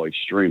ball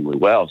extremely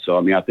well. So,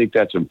 I mean, I think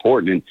that's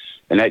important.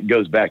 And that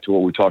goes back to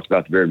what we talked about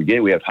at the very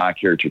beginning. We have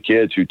high-character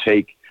kids who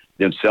take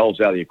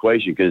themselves out of the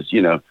equation because,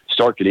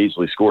 Stark could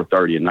easily score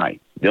 30 a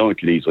night. Dylan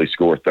could easily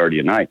score 30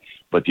 a night,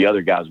 but the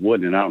other guys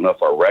wouldn't. And I don't know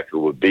if our record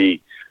would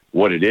be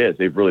what it is.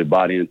 They've really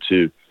bought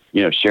into,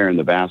 sharing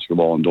the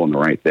basketball and doing the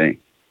right thing.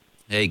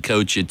 Hey,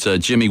 Coach, it's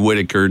Jimmy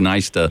Whitaker.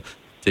 Nice to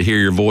hear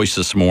your voice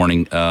this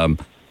morning.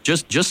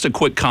 Just a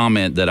quick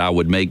comment that I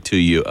would make to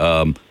you.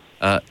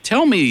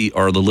 Tell me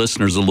or the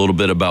listeners a little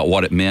bit about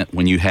what it meant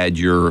when you had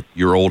your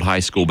old high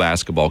school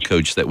basketball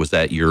coach that was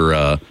at your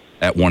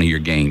at one of your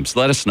games.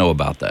 Let us know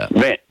about that.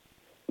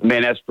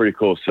 Man, that's pretty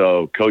cool.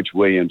 So Coach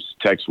Williams,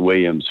 Tex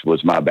Williams,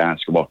 was my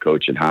basketball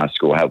coach in high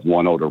school. I have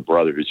one older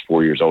brother who's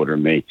 4 years older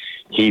than me.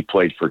 He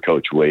played for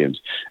Coach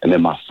Williams. And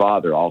then my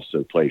father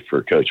also played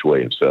for Coach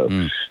Williams. So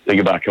think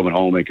about coming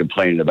home and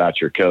complaining about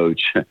your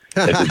coach at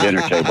the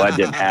dinner table. That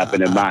didn't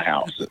happen in my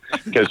house.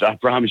 Because I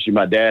promise you,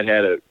 my dad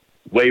had it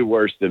way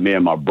worse than me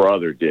and my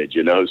brother did,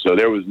 So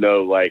there was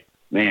no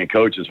man,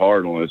 Coach is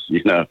hard on us,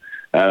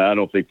 I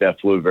don't think that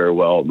flew very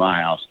well at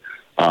my house.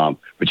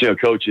 But,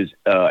 Coach is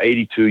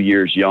 82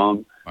 years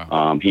young.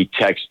 Wow. He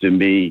texted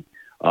me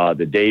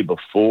the day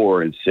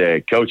before and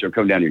said, Coach, I'm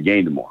coming down to your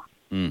game tomorrow.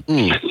 And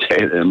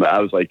I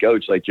was like,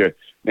 Coach, are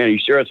you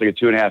sure it's like a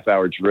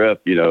 2.5-hour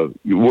trip?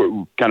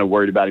 We're kind of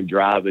worried about him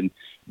driving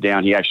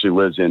down. He actually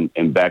lives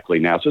in Beckley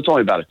now, so it's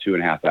only about a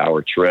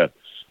 2.5-hour trip.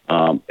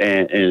 And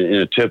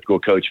in a typical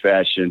Coach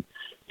fashion,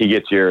 he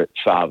gets here at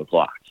 5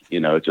 o'clock.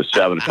 It's a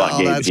 7 o'clock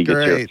game, but he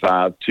gets here at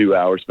 5, 2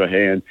 hours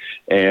behind.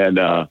 And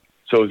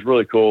so it was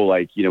really cool,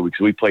 because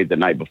we played the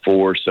night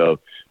before, so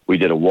we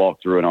did a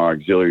walkthrough in our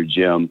auxiliary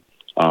gym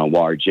while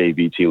our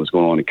JV team was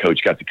going on, and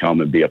Coach got to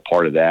come and be a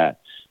part of that.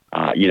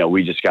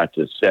 We just got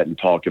to sit and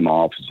talk in my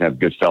office and have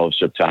good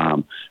fellowship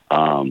time,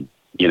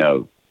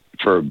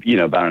 for,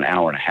 about an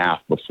hour and a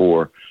half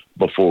before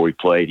we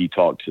played. He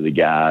talked to the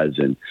guys.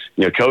 And,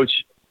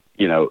 Coach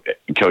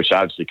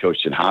obviously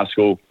coached in high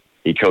school.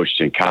 He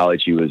coached in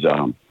college. He was,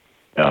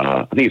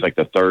 I think he's like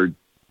the third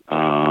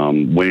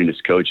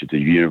winningest coach at the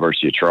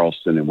University of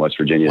Charleston in West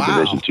Virginia,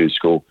 Division II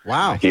school.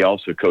 Wow. He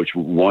also coached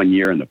 1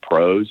 year in the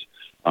pros.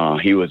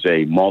 He was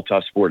a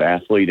multi-sport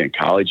athlete in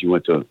college. He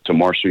went to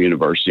Marshall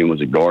University and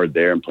was a guard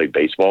there and played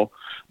baseball.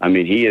 I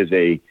mean, he is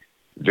a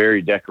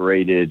very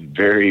decorated,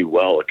 very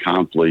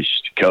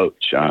well-accomplished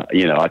coach.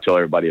 I tell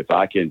everybody, if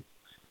I can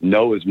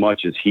know as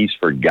much as he's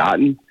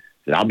forgotten,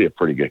 then I'll be a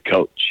pretty good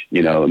coach.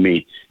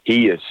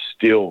 He is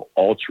still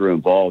ultra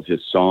involved.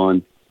 His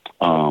son,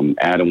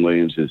 Adam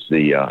Williams, is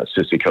the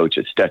assistant coach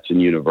at Stetson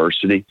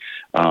University.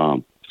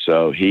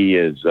 So he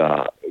is,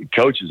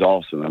 Coach is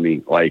awesome. I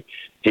mean,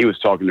 he was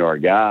talking to our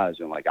guys,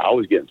 and I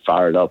was getting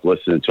fired up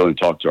listening to him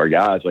talk to our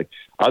guys.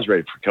 I was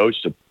ready for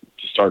Coach to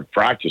start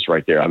practice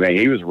right there. I mean,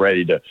 he was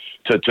ready to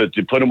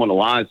put him on the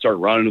line, start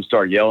running him,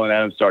 start yelling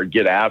at him, start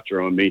get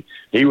after him.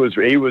 He was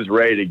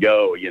ready to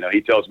go.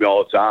 He tells me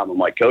all the time, I'm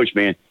like, Coach,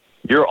 man,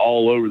 you're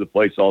all over the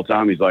place all the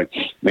time. He's like,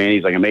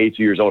 I'm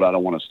 82 years old. I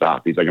don't want to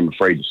stop. He's like, I'm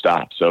afraid to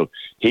stop. So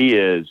he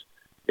is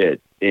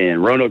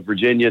in Roanoke,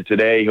 Virginia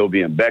today. He'll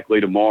be in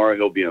Beckley tomorrow.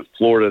 He'll be in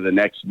Florida the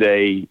next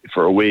day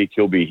for a week.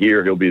 He'll be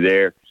here. He'll be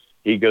there.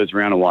 He goes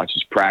around and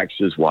watches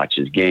practices,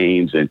 watches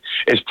games. And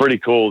it's pretty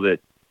cool that,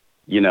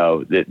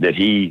 that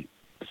he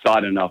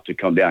thought enough to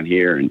come down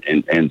here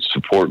and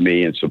support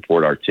me and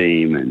support our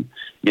team. And,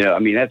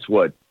 that's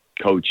what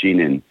coaching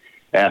and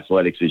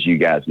athletics, as you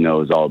guys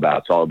know, is all about.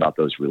 It's all about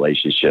those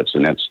relationships,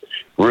 and that's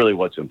really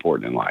what's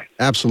important in life.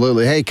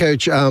 Absolutely. Hey,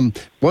 Coach,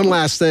 one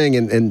last thing,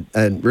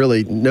 and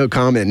really no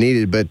comment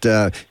needed, but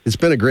it's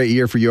been a great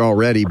year for you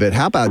already. But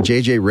how about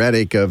J.J.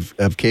 Redick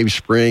of Cave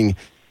Spring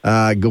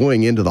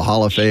going into the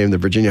Hall of Fame, the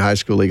Virginia High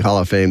School League Hall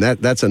of Fame?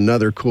 That's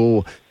another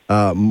cool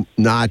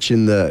notch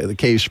in the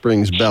Cave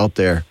Springs belt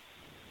there.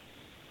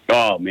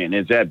 Oh, man,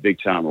 is that big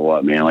time or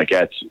what, man?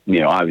 That's,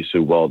 obviously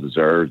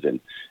well-deserved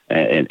and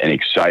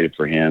excited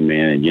for him,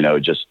 man.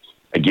 And, just,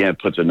 again,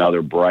 puts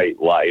another bright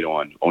light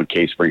on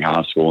Cave Spring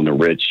High School and the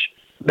rich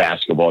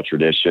basketball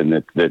tradition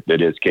that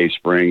is Cave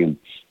Spring.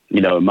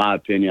 And, in my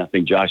opinion, I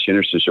think Josh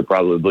Henderson should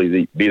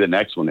probably be the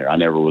next one there. I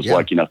never was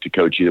lucky enough to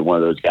coach either one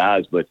of those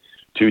guys, but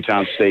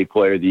 2-time state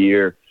player of the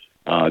year,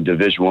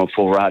 Division I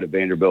full ride at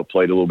Vanderbilt,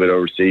 played a little bit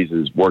overseas,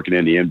 and is working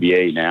in the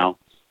NBA now.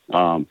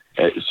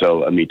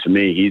 So, to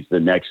me, he's the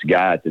next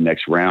guy at the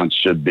next round,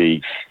 should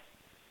be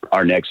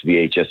our next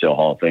VHSL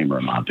Hall of Famer,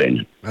 in my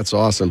opinion. That's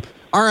awesome.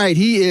 All right,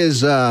 he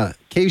is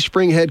Cave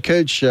Spring head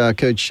coach,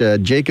 Coach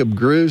Jacob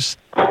Gruse.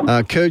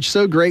 Coach,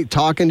 so great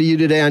talking to you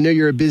today. I know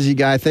you're a busy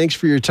guy. Thanks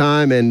for your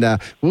time, and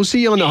we'll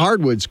see you on the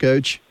hardwoods,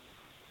 Coach.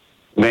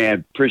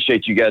 Man,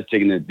 appreciate you guys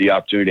taking the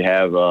opportunity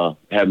to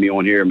have me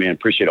on here. Man,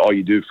 appreciate all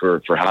you do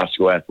for high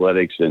school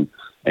athletics, and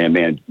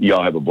man,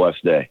 y'all have a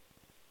blessed day.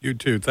 You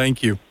too.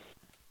 Thank you.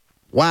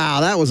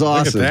 Wow, that was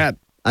awesome. Look at that.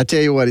 I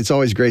tell you what, it's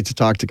always great to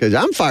talk to Coach.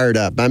 I'm fired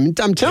up. I'm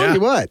telling you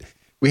what,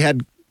 we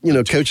had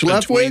Coach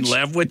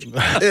Leftwich.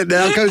 And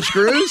now Coach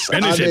Gruse.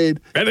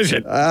 Finish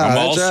it. I'm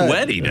all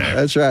sweaty now.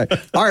 That's right.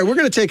 All right, we're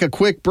going to take a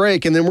quick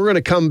break, and then we're going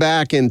to come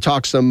back and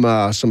talk some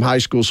high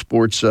school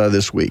sports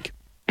this week.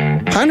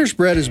 Heiner's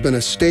bread has been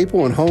a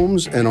staple in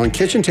homes and on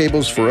kitchen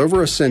tables for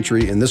over a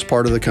century in this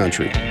part of the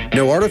country.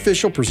 No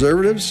artificial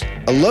preservatives,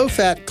 a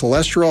low-fat,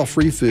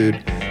 cholesterol-free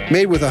food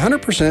made with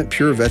 100%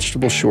 pure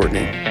vegetable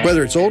shortening.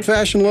 Whether it's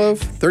old-fashioned loaf,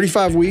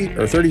 35 wheat,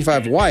 or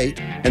 35 white,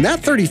 and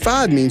that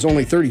 35 means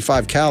only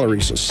 35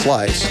 calories a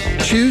slice,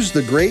 choose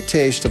the great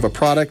taste of a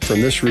product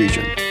from this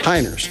region.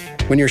 Heiner's.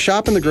 When you're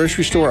shopping the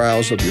grocery store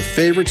aisles of your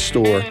favorite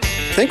store,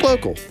 think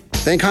local.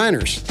 Think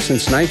Heiner's.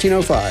 Since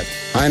 1905,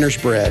 Heiner's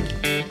bread.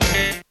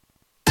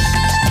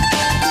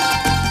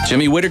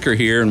 Jimmy Whitaker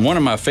here, and one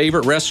of my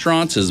favorite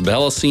restaurants is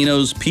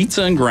Bellacino's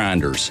Pizza and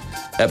Grinders.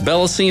 At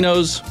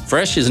Bellacino's,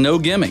 fresh is no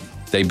gimmick.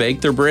 They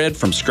bake their bread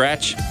from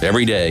scratch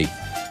every day,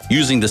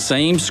 using the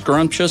same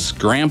scrumptious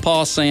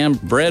Grandpa Sam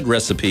bread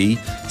recipe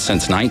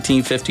since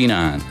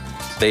 1959.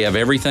 They have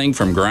everything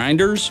from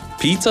grinders,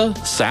 pizza,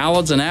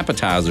 salads, and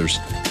appetizers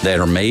that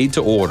are made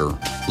to order.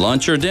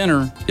 Lunch or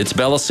dinner, it's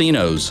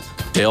Bellacino's,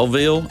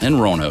 Delville and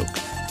Roanoke.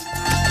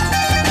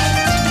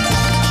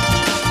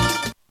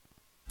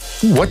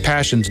 What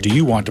passions do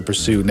you want to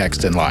pursue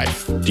next in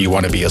life? Do you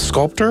want to be a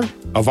sculptor,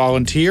 a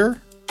volunteer,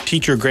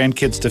 teach your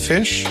grandkids to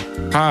fish?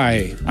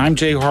 Hi, I'm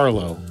Jay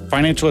Harlow,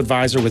 financial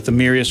advisor with the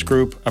Mirius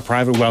Group, a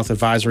private wealth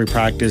advisory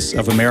practice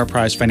of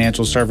Ameriprise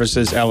Financial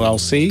Services,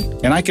 LLC,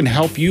 and I can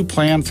help you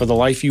plan for the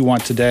life you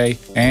want today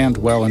and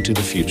well into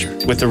the future.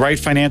 With the right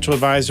financial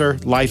advisor,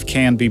 life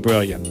can be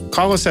brilliant.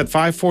 Call us at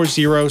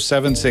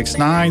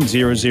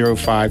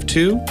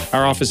 540-769-0052.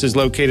 Our office is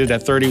located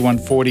at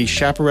 3140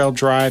 Chaparral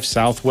Drive,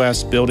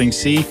 Southwest, Building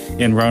C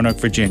in Roanoke,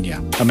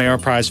 Virginia.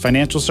 Ameriprise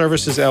Financial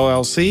Services,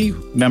 LLC,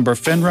 member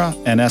FINRA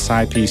and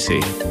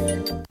SIPC.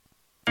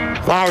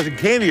 Flowers and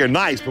candy are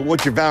nice, but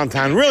what your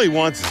Valentine really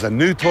wants is a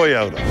new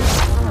Toyota.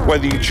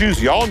 Whether you choose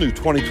the all-new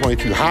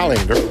 2022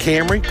 Highlander,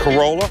 Camry,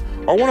 Corolla,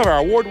 or one of our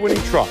award-winning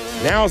trucks,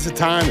 now is the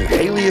time, and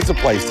Haley is a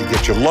place to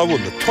get your love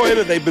with the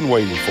Toyota they've been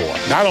waiting for.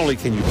 Not only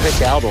can you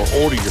pick out or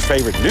order your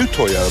favorite new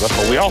Toyota,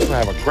 but we also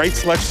have a great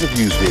selection of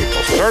used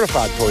vehicles,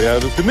 certified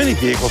Toyotas, to many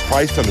vehicles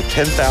priced under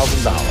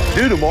 $10,000.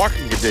 Due to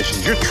marketing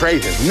conditions, your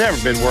trade has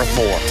never been worth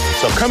more.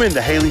 So come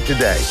into Haley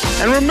today.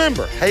 And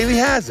remember, Haley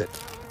has it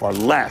for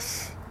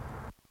less.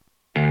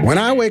 When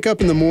I wake up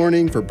in the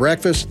morning for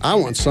breakfast, I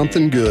want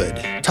something good.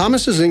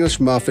 Thomas's English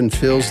Muffin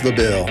fills the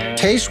bill.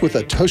 Taste with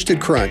a toasted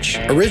crunch.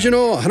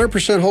 Original,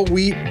 100% whole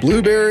wheat,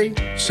 blueberry,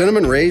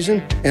 cinnamon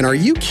raisin, and are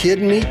you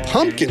kidding me?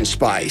 Pumpkin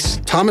spice.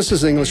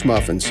 Thomas's English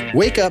Muffins.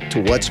 Wake up to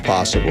what's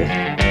possible. All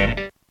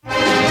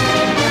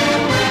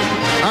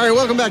right,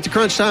 welcome back to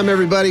Crunch Time,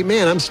 everybody.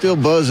 Man, I'm still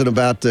buzzing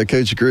about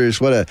Coach Gruse.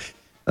 What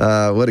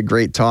a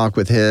great talk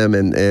with him,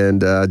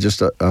 and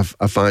just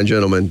a fine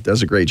gentleman.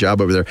 Does a great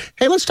job over there.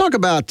 Hey, let's talk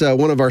about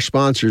one of our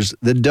sponsors,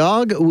 the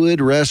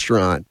Dogwood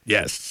Restaurant.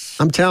 Yes.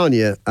 I'm telling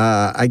you,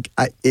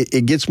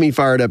 it gets me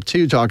fired up,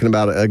 too, talking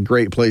about a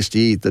great place to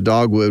eat, the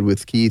Dogwood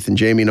with Keith and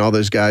Jamie and all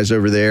those guys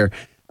over there.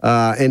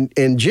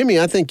 And Jimmy,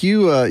 I think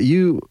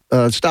you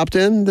stopped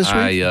in this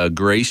week? I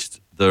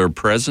graced their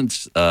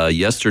presence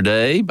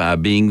yesterday by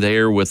being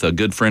there with a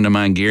good friend of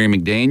mine, Gary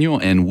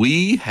McDaniel, and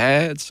we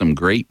had some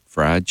great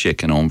fried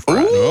chicken on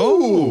Friday.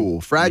 Ooh,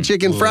 fried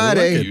chicken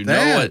Friday. You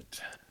know it.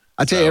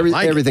 I tell you,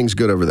 everything's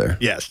good over there.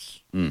 Yes.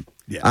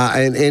 Yes.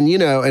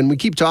 And we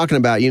keep talking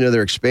about,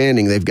 they're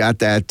expanding. They've got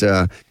that,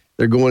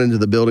 they're going into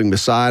the building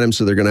beside them,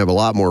 so they're going to have a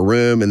lot more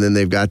room, and then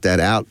they've got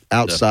that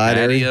outside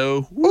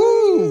patio.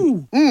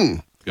 Woo!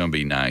 It's going to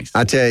be nice.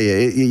 I tell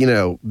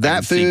you,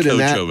 that food Coach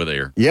and that over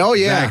there. Yeah, oh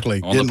yeah,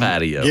 exactly. On the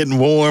patio, getting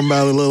warm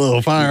by the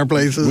little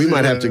fireplaces. We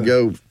might have to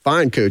go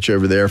find Coach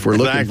over there if we're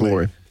looking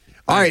for him.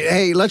 All right,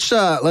 hey, let's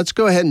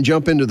go ahead and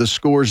jump into the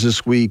scores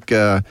this week.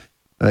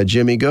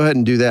 Jimmy, go ahead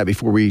and do that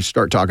before we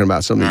start talking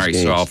about some of these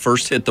games. All right, so I'll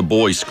first hit the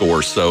boys'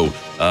 scores. So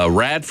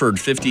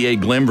Radford 58,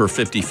 Glenver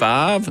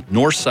 55,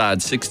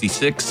 Northside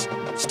 66,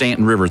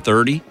 Stanton River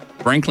 30,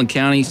 Franklin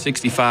County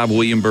 65,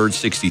 William Byrd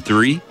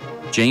 63,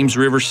 James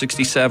River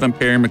 67,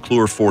 Perry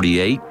McClure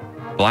 48,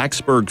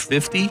 Blacksburg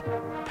 50,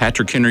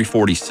 Patrick Henry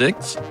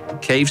 46,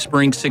 Cave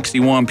Springs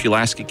 61,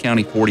 Pulaski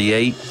County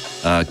 48,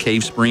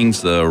 Cave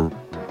Springs, the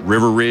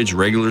River Ridge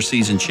regular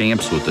season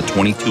champs with the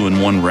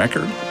 22-1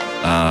 record.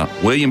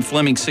 William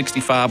Fleming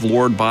 65,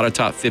 Lord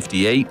Botetourt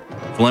 58.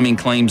 Fleming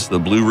claims the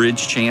Blue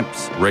Ridge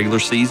champs regular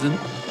season.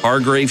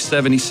 Hargrave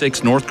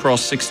 76, North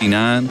Cross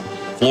 69.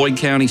 Floyd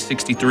County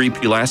 63,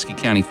 Pulaski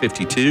County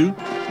 52.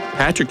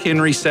 Patrick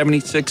Henry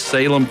 76,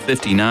 Salem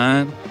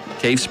 59.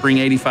 Cave Spring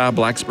 85,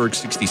 Blacksburg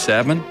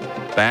 67.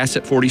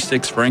 Bassett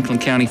 46, Franklin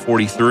County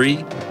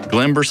 43.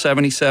 Glenver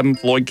 77,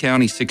 Floyd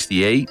County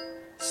 68.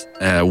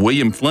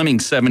 William Fleming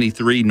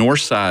 73,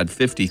 Northside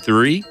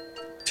 53.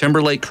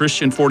 Timberlake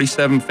Christian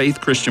 47, Faith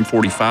Christian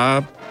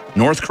 45.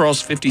 North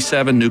Cross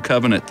 57, New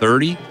Covenant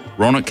 30.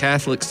 Roanoke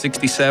Catholic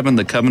 67,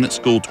 The Covenant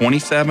School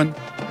 27.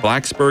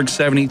 Blacksburg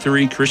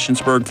 73,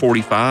 Christiansburg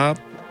 45.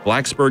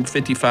 Blacksburg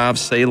 55,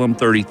 Salem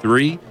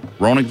 33.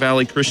 Roanoke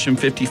Valley Christian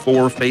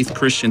 54, Faith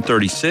Christian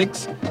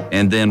 36,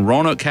 and then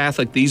Roanoke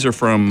Catholic. These are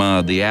from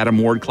the Adam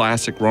Ward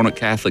Classic. Roanoke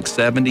Catholic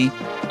 70,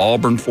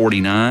 Auburn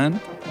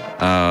 49.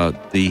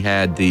 They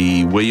had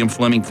the William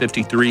Fleming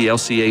 53,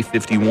 LCA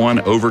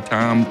 51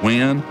 overtime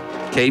win.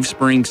 Cave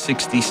Springs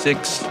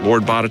 66,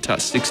 Lord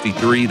Botetourt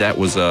 63. That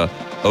was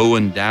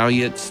Owen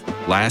Dowyett's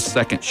last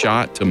second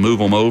shot to move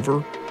them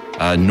over.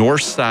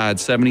 Northside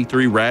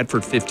 73,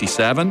 Radford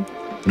 57,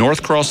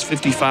 North Cross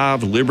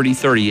 55, Liberty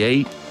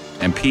 38,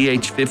 and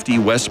PH 50,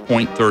 West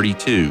Point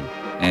 32.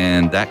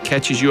 And that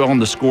catches you on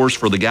the scores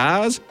for the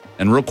guys.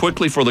 And real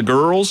quickly for the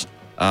girls,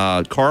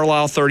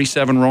 Carlisle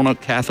 37, Roanoke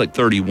Catholic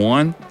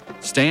 31,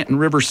 Stanton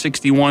River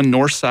 61,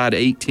 Northside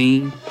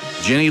 18,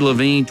 Jenny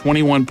Levine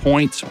 21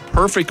 points,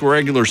 perfect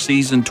regular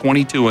season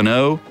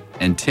 22-0,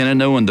 and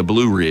 10-0 in the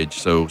Blue Ridge,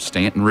 so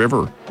Stanton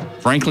River.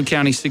 Franklin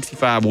County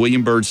 65,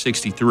 William Byrd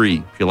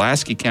 63,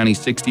 Pulaski County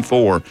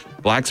 64,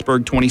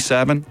 Blacksburg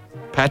 27,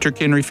 Patrick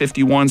Henry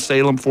 51,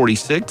 Salem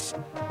 46,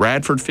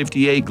 Radford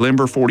 58,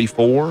 Glenver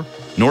 44,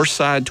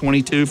 Northside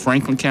 22,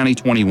 Franklin County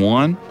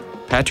 21,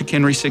 Patrick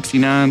Henry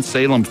 69,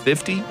 Salem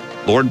 50,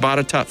 Lord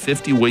Botetourt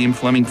 50, William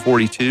Fleming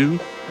 42,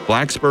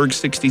 Blacksburg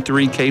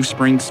 63, Cave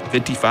Springs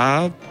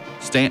 55,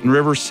 Stanton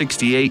River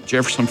 68,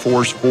 Jefferson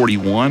Forest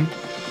 41,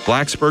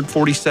 Blacksburg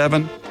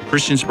 47,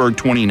 Christiansburg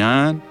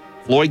 29,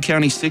 Floyd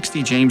County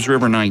 60, James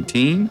River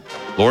 19,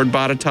 Lord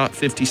Botetourt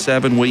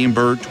 57, William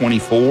Byrd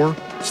 24,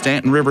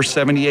 Stanton River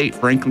 78,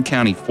 Franklin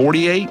County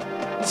 48,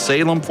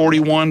 Salem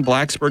 41,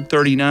 Blacksburg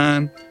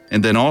 39,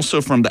 and then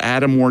also from the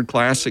Adam Ward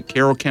Classic,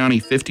 Carroll County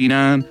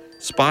 59,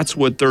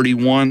 Spotswood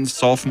 31,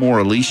 sophomore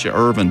Alicia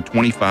Irvin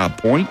 25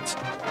 points,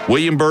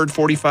 William Byrd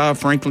 45,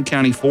 Franklin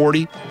County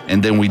 40,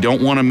 and then we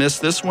don't want to miss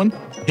this one,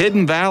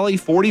 Hidden Valley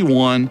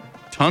 41,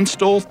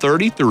 Tunstall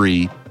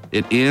 33.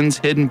 It ends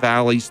Hidden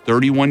Valley's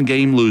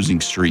 31-game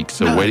losing streak,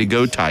 so way to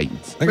go,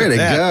 Titans. Way to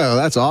go.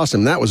 That's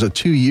awesome. That was a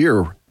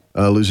 2-year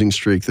losing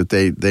streak that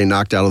they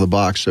knocked out of the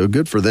box, so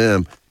good for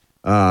them.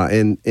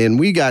 And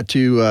we got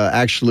to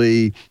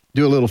actually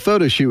do a little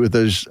photo shoot with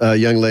those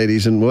young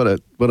ladies, and what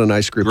a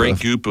nice group.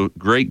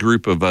 Great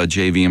group of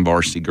JV and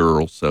varsity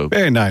girls. So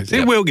very nice.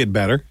 Yep. It will get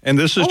better, and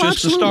this is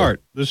just the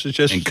start. This is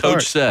just. And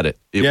Coach said it.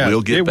 It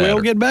will get better. It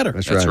will get better.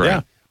 That's right.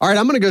 Yeah. All right,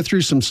 I'm going to go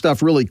through some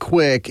stuff really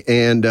quick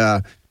and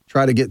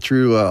try to get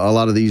through a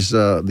lot of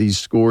these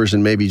scores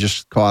and maybe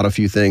just call out a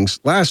few things.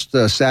 Last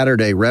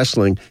Saturday,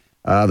 wrestling,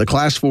 the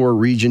Class 4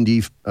 Region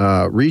D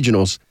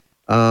regionals.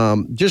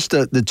 Just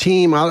the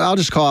team. I'll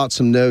just call out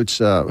some notes.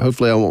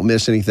 Hopefully, I won't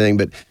miss anything,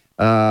 but.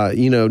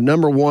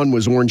 Number 1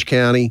 was Orange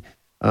County,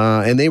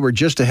 and they were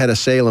just ahead of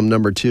Salem,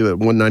 number 2 at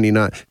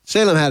 199.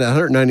 Salem had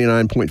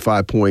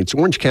 199.5 points.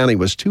 Orange County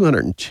was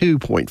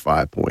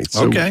 202.5 points.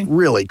 So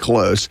really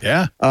close.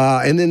 Yeah.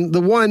 And then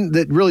the one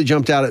that really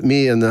jumped out at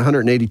me in the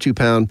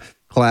 182-pound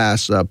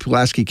class,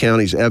 Pulaski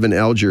County's Evan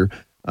Elger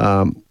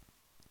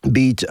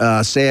beat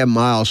Sam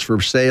Miles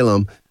for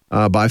Salem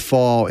by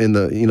fall in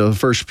the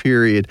first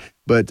period,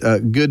 but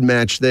good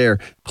match there.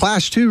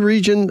 Class 2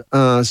 Region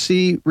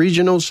C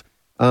regionals.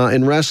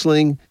 In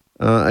wrestling,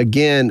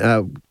 again,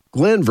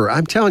 Glenver.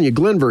 I'm telling you,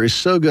 Glenver is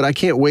so good. I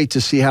can't wait to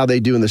see how they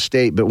do in the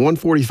state. But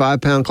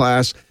 145-pound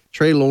class,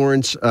 Trey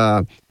Lawrence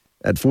at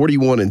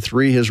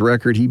 41-3, his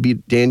record. He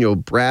beat Daniel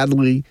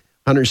Bradley.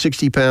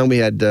 160-pound, we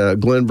had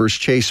Glenver's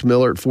Chase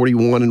Miller at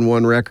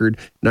 41-1 record,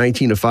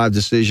 19-5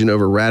 decision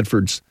over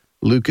Radford's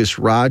Lucas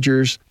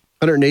Rogers.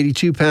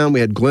 182-pound,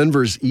 we had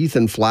Glenver's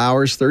Ethan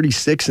Flowers,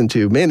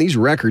 36-2. Man, these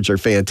records are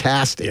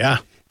fantastic. Yeah.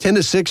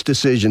 10-6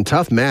 decision,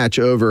 tough match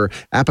over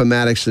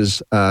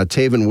Appomattox's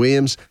Taven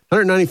Williams.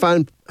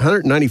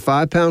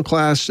 195-pound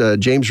class,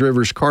 James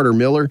Rivers Carter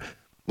Miller,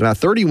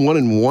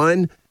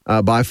 31-1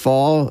 by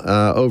fall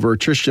over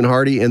Tristan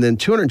Hardy. And then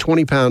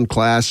 220-pound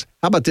class,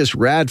 how about this?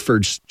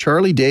 Radford's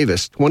Charlie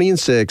Davis,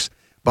 20-6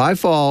 by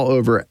fall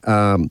over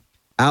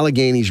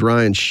Allegheny's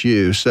Ryan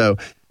Shue. So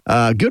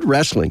good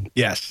wrestling.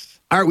 Yes.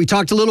 All right, we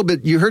talked a little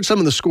bit. You heard some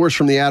of the scores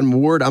from the Adam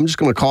Ward. I'm just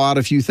going to call out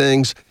a few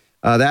things.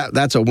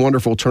 That's a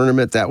wonderful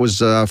tournament. That was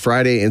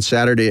Friday and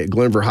Saturday at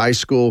Glenver High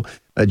School.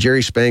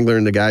 Jerry Spangler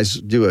and the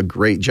guys do a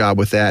great job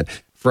with that.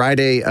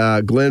 Friday,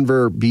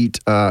 Glenver beat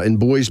in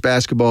boys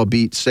basketball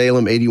beat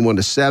Salem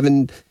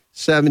 81-70.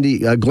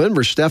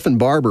 Glenver's Stephen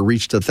Barber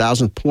reached the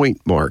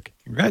 1,000-point mark.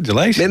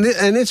 Congratulations!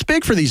 And it's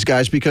big for these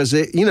guys because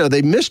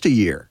they missed a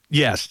year.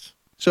 Yes.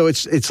 So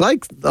it's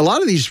like a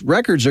lot of these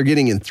records are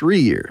getting in 3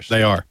 years.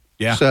 They are.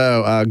 Yeah.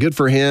 So good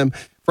for him.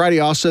 Friday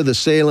also the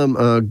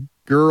Salem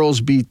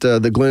girls beat the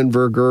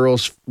Glenver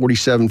girls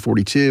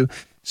 47-42.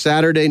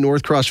 Saturday,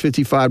 North Cross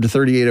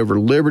 55-38 over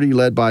Liberty,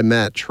 led by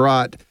Matt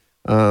Trott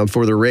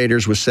for the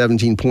Raiders with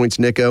 17 points.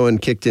 Nick Owen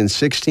kicked in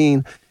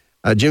 16.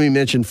 Jimmy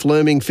mentioned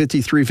Fleming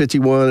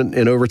 53-51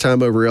 in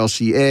overtime over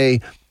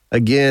LCA.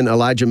 Again,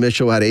 Elijah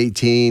Mitchell had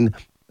 18.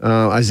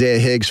 Isaiah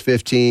Higgs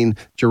 15.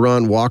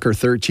 Jerron Walker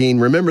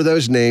 13. Remember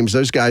those names.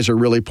 Those guys are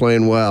really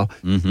playing well.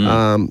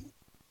 Mm-hmm.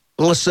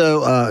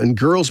 Also, in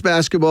girls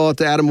basketball at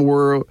the Adam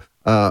Ward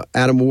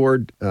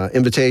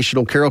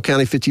Invitational, Carroll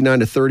County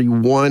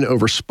 59-31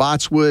 over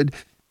Spotswood.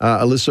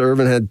 Alyssa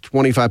Irvin had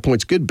 25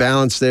 points. Good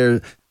balance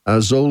there.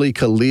 Zoli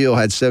Khalil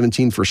had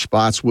 17 for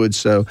Spotswood,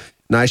 so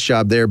nice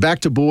job there. Back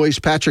to boys.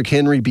 Patrick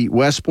Henry beat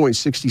West Point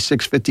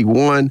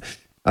 66-51.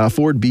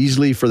 Ford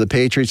Beasley for the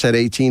Patriots had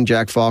 18.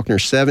 Jack Faulkner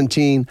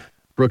 17.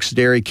 Brooks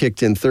Derry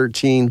kicked in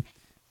 13.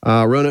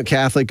 Roanoke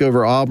Catholic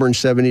over Auburn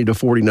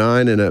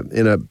 70-49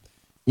 in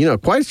a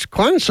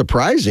quite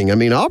surprising. I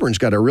mean, Auburn's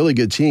got a really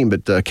good team,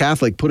 but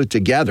Catholic put it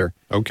together.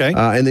 Okay.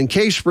 And then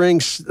Cave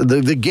Springs,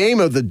 the game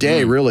of the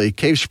day, really.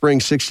 Cave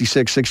Springs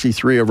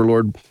 66-63 over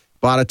Lord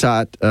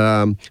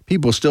Botetourt.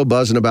 People still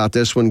buzzing about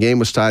this one. Game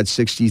was tied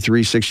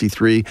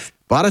 63-63.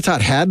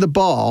 Botetourt had the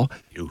ball.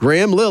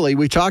 Graham Lilly,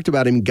 we talked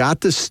about him,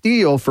 got the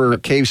steal for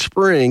Cave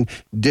Spring,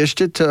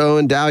 dished it to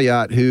Owen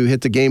Dowyatt, who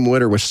hit the game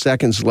winner with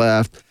seconds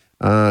left.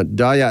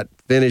 Dowyatt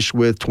finished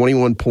with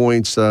 21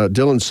 points.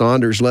 Dylan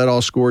Saunders led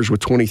all scorers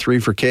with 23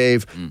 for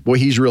Cave. Boy,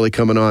 he's really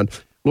coming on.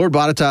 Lord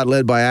Botetourt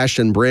led by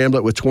Ashton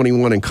Bramblett with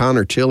 21, and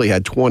Connor Tilley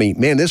had 20.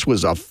 Man, this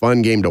was a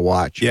fun game to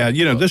watch. Yeah,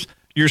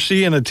 you're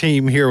seeing a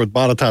team here with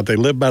Botetourt. They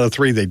live by the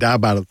 3, they die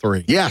by the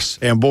 3. Yes.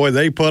 And, boy,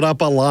 they put up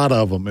a lot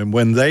of them. And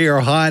when they are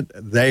hot,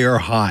 they are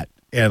hot.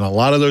 And a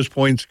lot of those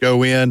points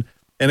go in.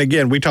 And,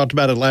 again, we talked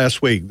about it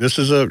last week. This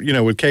is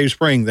with Cave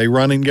Spring, they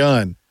run and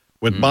gun.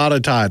 With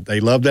Botetourt, they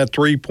love that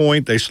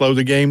 3-point. They slow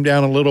the game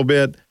down a little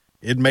bit.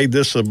 It made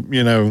this a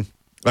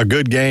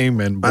good game,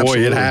 and, boy,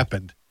 Absolutely. It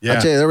happened. Yeah. I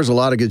tell you, there was a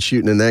lot of good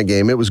shooting in that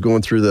game. It was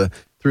going through the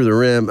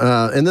rim.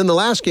 And then the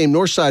last game,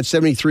 Northside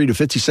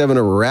 73-57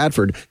 over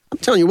Radford. I'm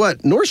telling you what,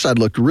 Northside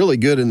looked really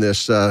good in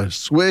this.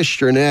 Swish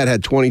Jernette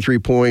had 23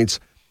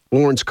 points.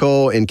 Lawrence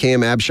Cole and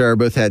Cam Abshire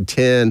both had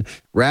 10.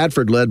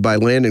 Radford led by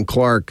Landon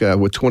Clark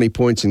with 20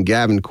 points and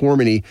Gavin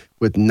Cormany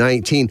with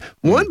 19.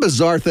 One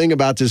bizarre thing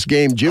about this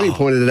game, Jimmy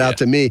pointed it out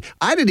to me.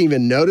 I didn't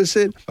even notice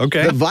it.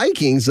 Okay. The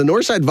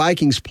Northside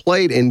Vikings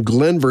played in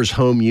Glenver's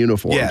home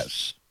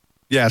uniforms.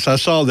 Yes, I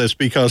saw this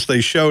because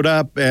they showed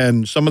up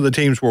and some of the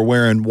teams were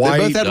wearing white.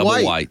 They both had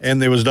white.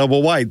 And there was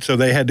double white, so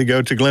they had to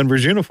go to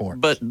Glenver's uniform.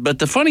 But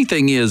the funny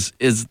thing is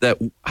that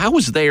I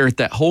was there at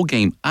that whole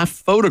game. I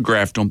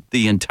photographed them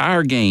the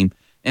entire game,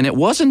 and it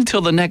wasn't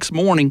until the next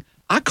morning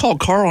I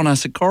called Carl and I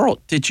said, Carl,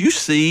 did you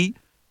see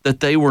that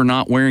they were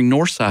not wearing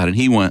Northside? And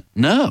he went,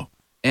 no.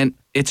 And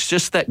it's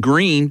just that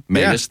green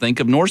made us think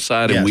of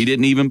Northside, and we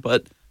didn't even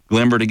put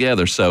Glenver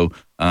together. So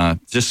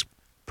just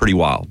pretty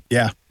wild.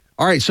 Yeah.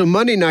 All right, so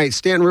Monday night,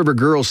 Stanton River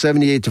girls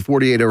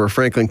 78-48 over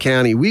Franklin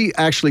County. We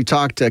actually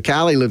talked to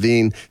Callie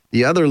Levine,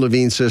 the other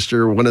Levine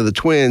sister, one of the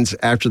twins,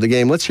 after the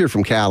game. Let's hear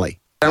from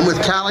Callie. I'm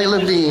with Callie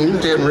Levine,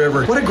 Stanton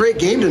River. What a great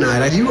game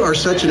tonight. You are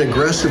such an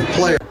aggressive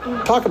player.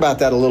 Talk about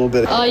that a little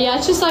bit. Yeah,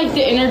 it's just like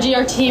the energy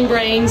our team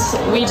brings.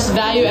 We just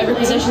value every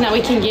possession that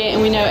we can get,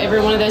 and we know every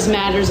one of those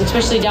matters,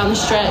 especially down the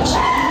stretch.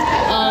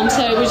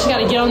 So we just got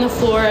to get on the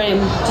floor and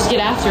just get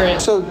after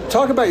it. So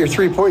talk about your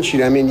three-point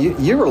shoot. I mean,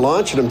 you were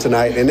launching them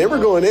tonight, and they were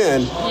going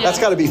in. Yeah. That's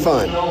got to be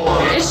fun.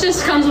 It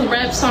just comes with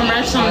reps on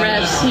reps on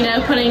reps,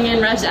 putting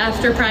in reps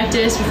after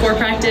practice, before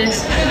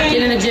practice,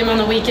 getting in the gym on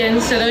the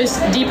weekends. So those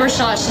deeper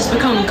shots just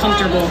become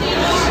comfortable.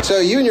 So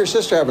you and your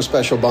sister have a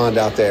special bond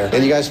out there,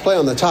 and you guys play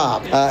on the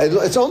top.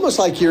 It's almost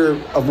like you're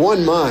of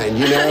one mind,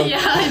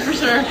 Yeah, for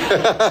sure.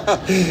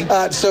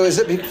 So is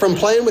it from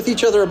playing with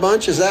each other a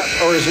bunch? Is that,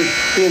 or is it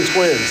being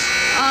twins?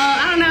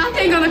 I don't know. I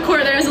think on the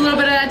court there's a little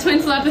bit of that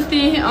twin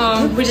telepathy.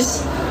 We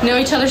just know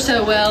each other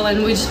so well,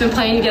 and we've just been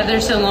playing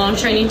together so long,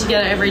 training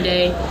together every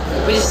day.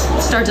 We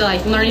just start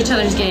to learn each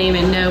other's game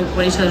and know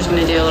what each other's going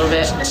to do a little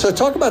bit. So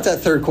talk about that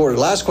third quarter.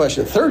 Last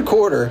question. Third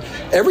quarter,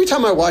 every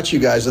time I watch you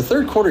guys, the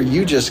third quarter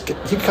you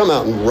come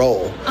out and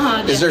roll.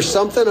 Is there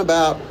something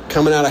about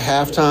coming out of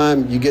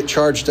halftime, you get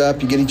charged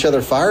up, you get each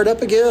other fired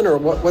up again, or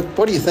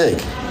what do you think?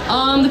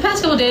 The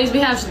past couple games we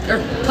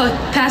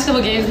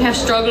have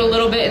struggled a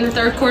little bit in the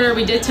third quarter.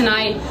 We did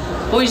tonight.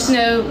 But we just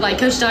know, like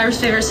Coach Dyer's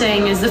favorite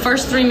saying is, the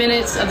first 3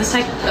 minutes of the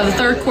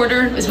third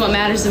quarter is what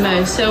matters the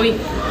most. So we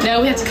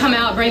know we have to come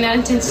out, bring that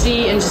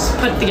intensity, and just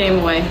put the game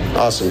away.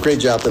 Awesome. Great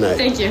job tonight.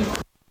 Thank you.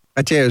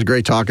 I tell you, it was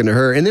great talking to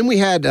her. And then we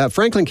had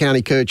Franklin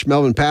County coach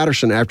Melvin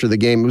Patterson after the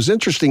game. It was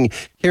interesting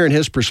hearing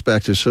his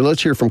perspective. So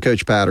let's hear from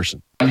Coach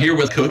Patterson. I'm here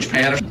with Coach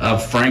Patterson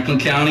of Franklin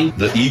County,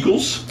 the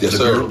Eagles. Yes,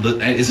 sir.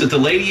 Is it the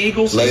Lady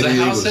Eagles? Lady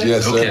Eagles,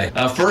 yes, sir.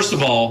 Okay. First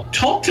of all,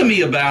 talk to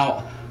me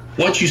about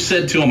what you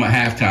said to them at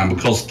halftime,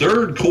 because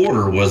third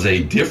quarter was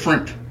a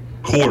different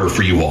quarter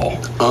for you all.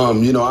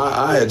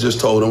 I had just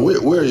told them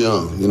we're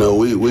young.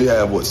 We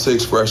have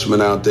 6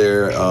 freshmen out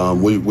there.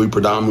 We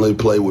predominantly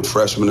play with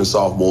freshmen and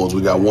sophomores.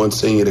 We got one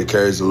senior that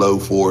carries the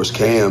load for us,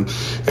 Cam.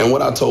 And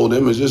what I told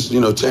them is just,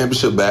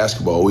 championship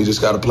basketball. We just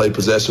got to play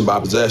possession by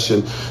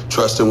possession,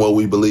 trust in what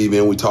we believe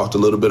in. We talked a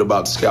little bit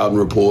about the scouting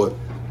report.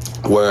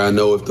 where I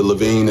know if the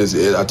Levine is,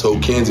 I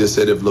told Kenzie, I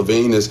said, if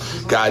Levine is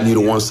guiding you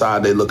to one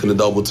side, they looking to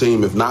double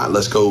team. If not,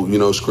 let's go,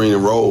 screen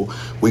and roll.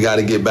 We got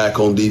to get back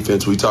on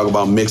defense. We talk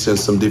about mixing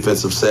some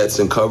defensive sets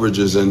and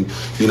coverages and,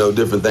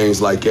 different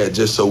things like that,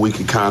 just so we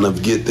could kind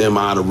of get them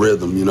out of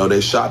rhythm.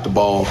 They shot the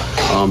ball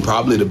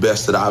probably the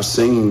best that I've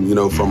seen,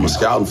 from a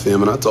scouting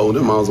film. And I told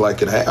them, I was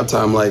like, at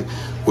halftime, like,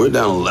 we're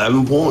down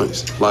 11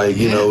 points. Like,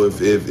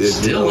 if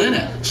still in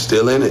it.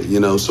 Still in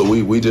it, So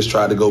we just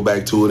tried to go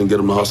back to it and get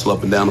them to hustle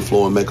up and down the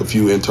floor and make a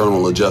few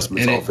internal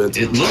adjustments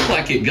offensively. It looked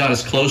like it got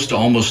us close to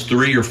almost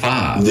 3 or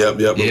 5. Yep.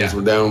 Yeah.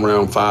 We're down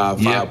around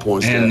 5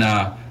 points. And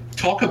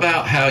talk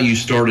about how you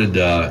started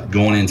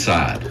going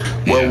inside.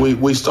 Well,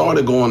 we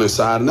started going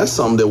inside, and that's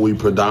something that we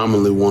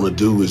predominantly want to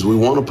do is we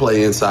want to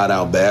play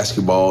inside-out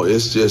basketball.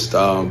 It's just,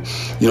 a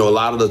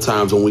lot of the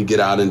times when we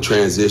get out in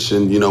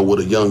transition, with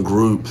a young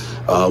group,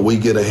 we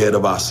get ahead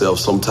of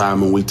ourselves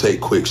sometime and we take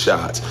quick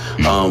shots.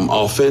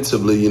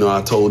 Offensively,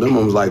 I told them,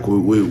 I was like,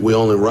 we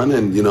only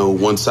running,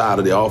 one side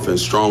of the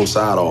offense, strong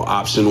side or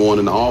option one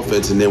in the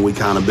offense, and then we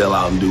kind of bail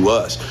out and do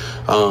us.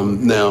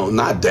 Now,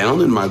 not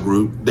down in my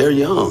group, they're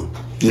young.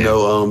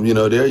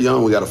 They're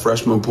young. We got a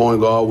freshman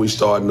point guard. We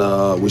started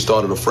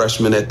a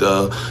freshman at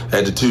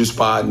the 2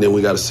 spot, and then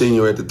we got a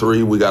senior at the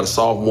 3. We got a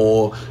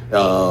sophomore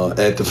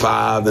at the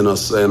 5 and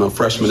a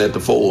freshman at the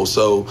 4.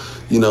 So,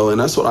 and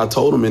that's what I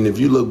told them. And if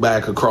you look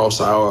back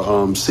across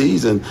our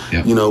season,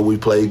 we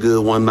played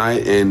good one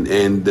night,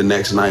 and the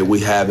next night we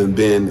haven't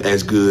been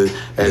as good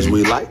as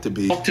we like to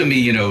be. Talk to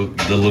me,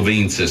 the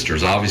Levine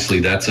sisters.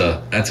 Obviously, that's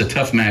a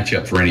tough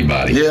matchup for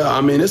anybody. Yeah,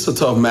 I mean, it's a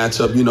tough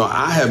matchup.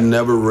 I have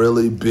never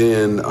really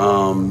been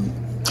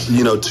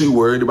too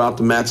worried about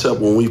the matchup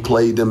when we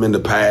played them in the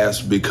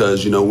past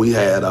because, we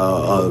had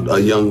a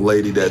young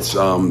lady that's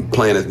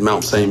playing at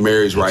Mount St.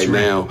 Mary's right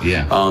now,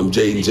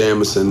 Jaden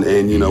Jamison.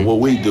 And, what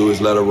we do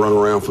is let her run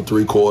around for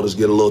 3 quarters,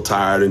 get a little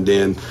tired, and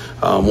then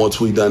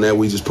once we done that,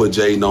 we just put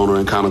Jaden on her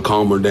and kind of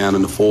calm her down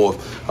in the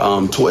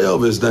 4th.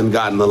 12 has done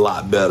gotten a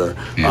lot better.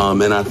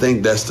 And I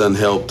think that's done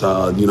helped,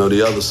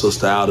 the other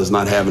sister out is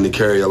not having to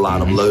carry a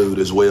lot of load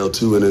as well,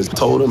 too. And as I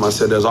told him, I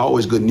said, there's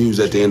always good news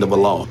at the end of a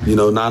loss.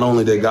 Not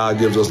only that God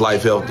gives us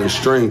life, health, and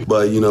strength,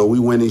 but, we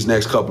win these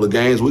next couple of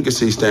games, we can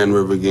see Stan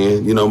River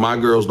again. My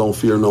girls don't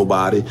fear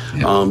nobody.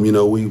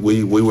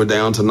 We were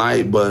down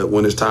tonight, but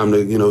when it's time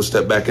to,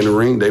 step back in the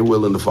ring, they're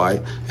willing to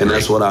fight. And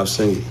that's what I've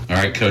seen. All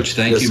right, Coach.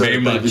 Thank you very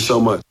much. Thank you so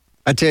much.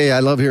 I tell you, I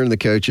love hearing the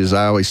coaches.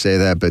 I always say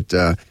that, but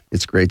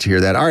it's great to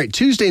hear that. All right,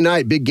 Tuesday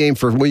night, big game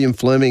for William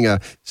Fleming, a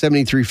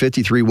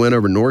 73-53 win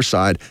over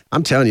Northside.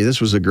 I'm telling you, this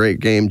was a great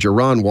game.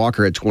 Jerron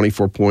Walker had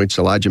 24 points,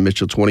 Elijah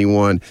Mitchell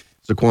 21,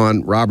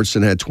 Zaquan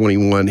Robertson had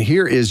 21.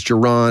 Here is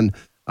Jerron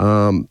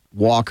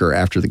Walker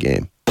after the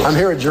game. I'm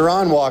here with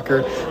Jerron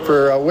Walker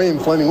for William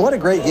Fleming. What a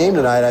great game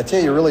tonight. I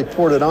tell you, really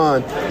poured it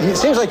on. It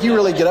seems like you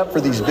really get up for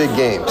these big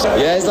games.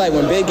 Yeah, it's like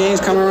when big games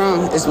come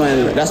around, that's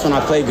when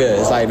I play good.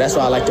 It's like that's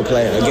why I like to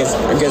play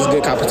against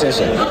good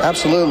competition.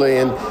 Absolutely.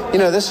 And,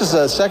 this is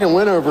a second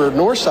win over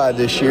Northside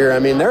this year. I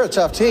mean, they're a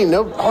tough team.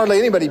 Hardly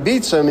anybody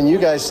beats them, and you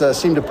guys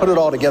seem to put it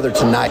all together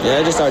tonight.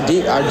 Yeah, just our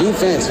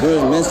defense.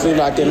 We're immensely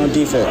locked in on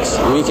defense.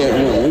 We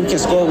can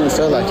score when we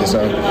feel like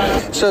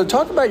it. So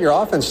talk about your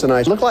offense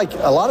tonight. It looked like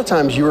a lot of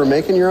times you were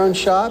making your own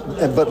shot,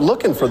 but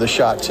looking for the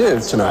shot too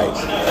tonight.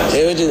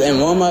 It was just in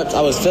warm-ups,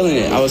 I was feeling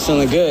it. I was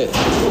feeling good.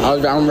 I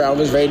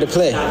was ready to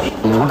play.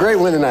 Great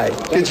win tonight.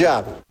 Good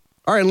job.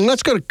 All right,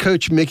 let's go to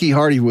Coach Mickey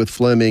Hardy with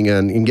Fleming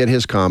and get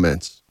his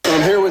comments.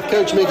 I'm here with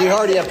Coach Mickey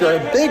Hardy after a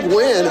big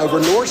win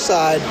over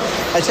Northside.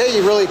 I tell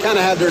you, really kind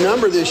of had their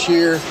number this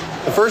year.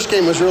 The first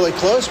game was really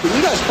close, but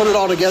you guys put it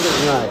all together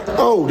tonight.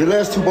 Oh, the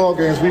last 2 ball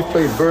games, we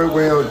played very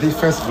well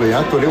defensively.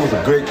 I thought it was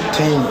a great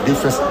team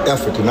defense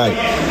effort tonight.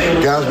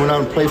 Guys went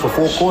out and played for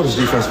 4 quarters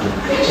defensively.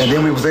 And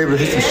then we was able to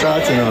hit some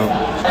shots and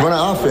run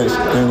our offense.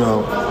 And,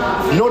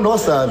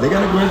 Northside, they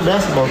got a great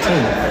basketball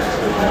team.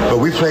 But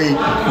we played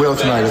well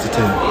tonight as a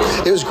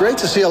team. It was great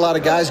to see a lot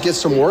of guys get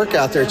some work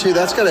out there, too.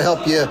 That's going to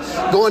help you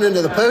going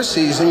into the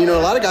postseason. A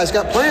lot of guys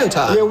got playing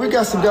time. Yeah, we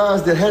got some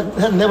guys that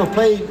had never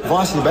played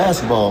varsity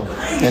basketball,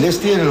 and they're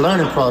still in the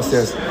learning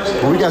process.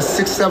 But we got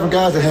 6, 7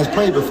 guys that has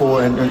played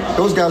before, and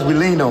those guys we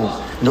leaned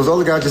on. And those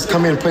other guys just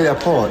come in and play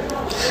that part.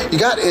 You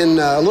got in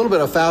a little bit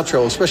of foul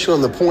trouble, especially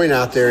on the point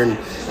out there, and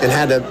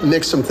had to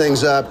mix some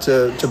things up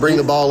to bring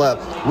the ball up.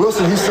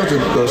 Wilson, he's such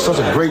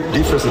a great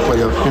defensive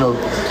player.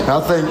 And I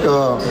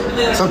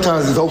think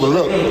sometimes it's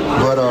overlooked,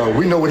 but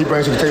we know what he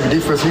brings to the table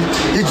defense.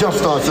 He jump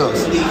starts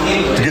us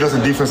to get us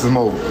in defensive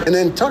mode. And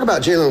then talk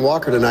about Jalen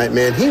Walker tonight,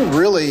 man. He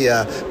really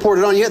poured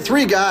it on. You had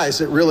 3 guys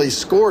that really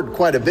scored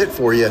quite a bit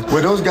for you.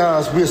 Well, those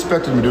guys, we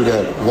expect them to do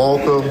that.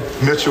 Walker,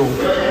 Mitchell,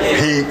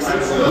 Higgs.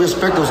 We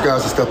expect those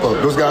guys to step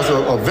up. Those guys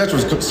are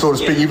veterans, so to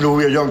speak, even though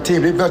we're a young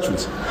team, they're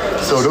veterans.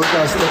 So those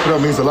guys stepping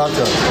up means a lot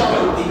to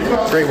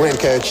us. Great win,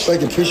 Coach.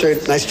 Thank you. Appreciate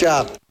it. Nice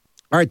job.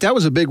 All right, that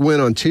was a big win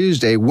on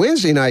Tuesday.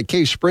 Wednesday night,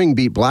 Cave Spring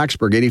beat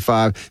Blacksburg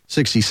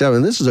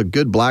 85-67. This is a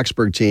good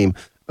Blacksburg team.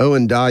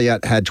 Owen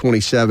Dayat had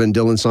 27,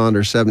 Dylan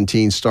Saunders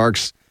 17,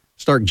 Starks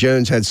Stark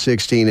Jones had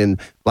 16, and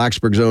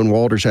Blacksburg's Owen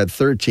Walters had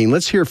 13.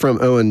 Let's hear from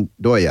Owen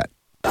Doyat.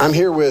 I'm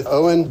here with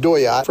Owen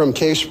Doyat from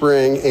Cave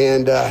Spring,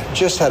 and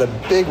just had a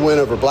big win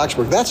over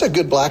Blacksburg. That's a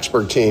good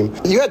Blacksburg team.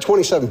 You had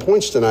 27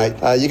 points tonight.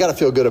 You got to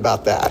feel good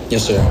about that.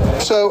 Yes, sir.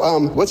 So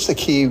what's the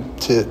key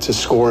to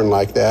scoring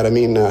like that? I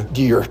mean,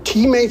 do your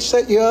teammates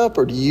set you up,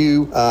 or do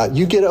you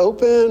get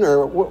open,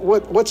 or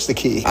what's the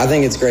key? I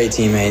think it's great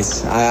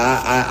teammates.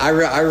 I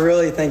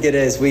really think it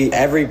is.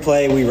 Every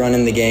play we run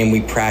in the game, we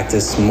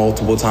practice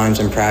multiple times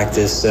in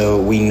practice, so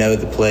we know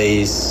the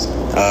plays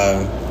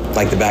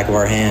like the back of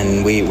our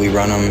hand. We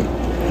run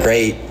them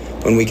great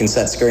when we can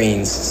set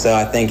screens. So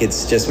I think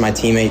it's just my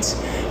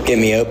teammates get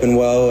me open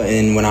well,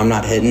 and when I'm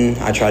not hitting,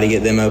 I try to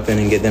get them open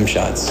and get them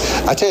shots.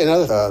 I tell you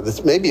another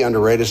that's maybe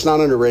underrated. It's not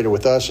underrated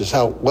with us, is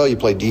how well you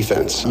play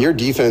defense. Your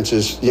defense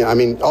is, I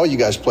mean, all you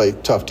guys play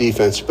tough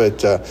defense,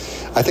 but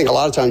I think a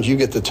lot of times you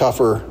get the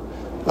tougher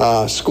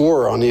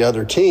scorer on the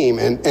other team,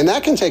 and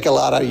that can take a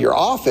lot out of your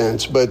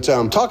offense. But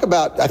talk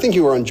about, I think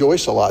you were on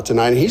Joyce a lot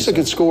tonight, and he's a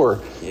good scorer.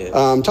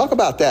 Yeah. Talk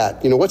about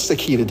that. What's the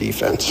key to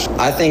defense?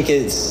 I think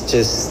it's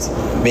just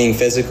being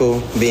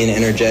physical, being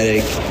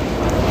energetic,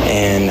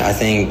 and I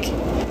think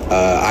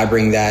I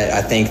bring that.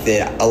 I think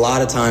that a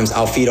lot of times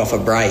I'll feed off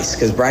of Bryce,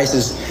 because Bryce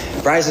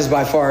is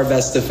by far our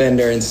best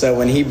defender, and so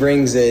when he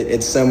brings it,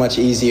 it's so much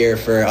easier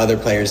for other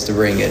players to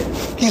bring it.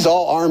 He's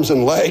all arms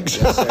and legs.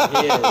 Yes,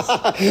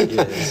 sir. He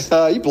is.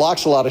 He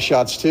blocks a lot of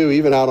shots too,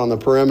 even out on the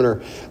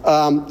perimeter.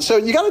 So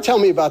you got to tell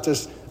me about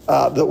this.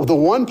 The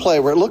one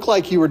play where it looked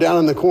like you were down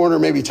in the corner,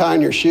 maybe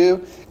tying your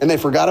shoe, and they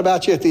forgot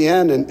about you at the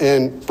end,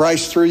 and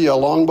Bryce threw you a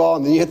long ball,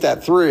 and then you hit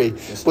that three.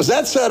 Yes, was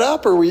that set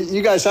up, or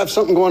you guys have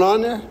something going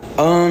on there?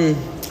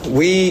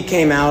 We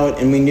came out,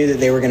 and we knew that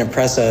they were going to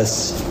press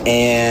us,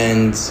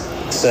 and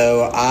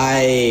so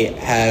I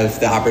have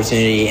the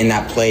opportunity in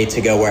that play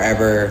to go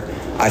wherever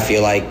I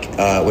feel like,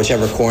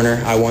 whichever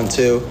corner I want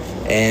to.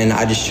 And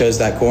I just chose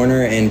that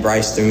corner, and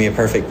Bryce threw me a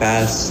perfect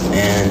pass,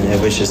 and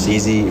it was just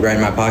easy right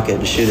in my pocket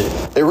to shoot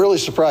it. It really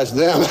surprised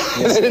them.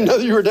 They didn't know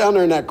that you were down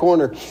there in that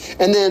corner.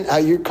 And then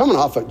you're coming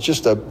off of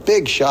just a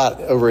big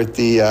shot over at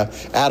the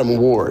Adam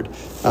Ward.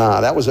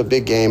 That was a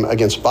big game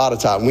against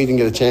Botetourt, and we didn't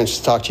get a chance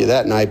to talk to you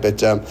that night,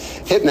 but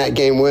hitting that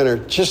game winner,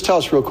 just tell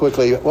us real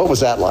quickly, what was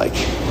that like?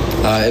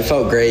 It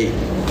felt great.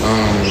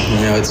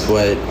 It's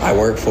what I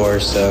work for,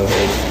 so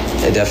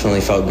it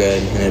definitely felt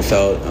good, and it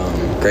felt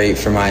great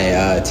for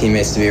my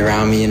teammates to be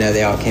around me.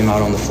 They all came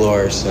out on the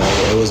floor, so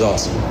it was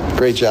awesome.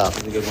 Great job.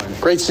 It was a good one.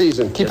 Great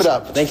season. Keep it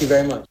up. Thank you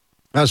very much.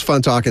 That was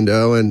fun talking to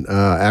Owen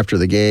after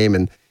the game,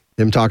 and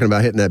him talking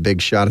about hitting that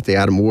big shot at the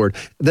Adam Ward.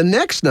 The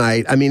next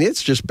night, I mean,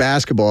 it's just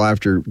basketball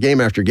after game.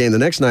 The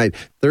next night,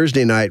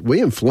 Thursday night,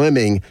 William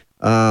Fleming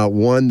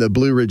won the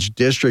Blue Ridge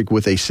District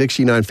with a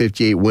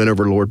 69-58 win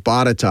over Lord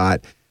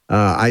Botetourt.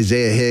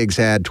 Isaiah Higgs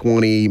had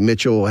 20,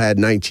 Mitchell had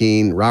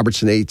 19,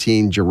 Robertson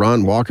 18,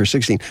 Jerron Walker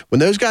 16. When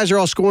those guys are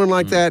all scoring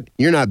like that,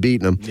 you're not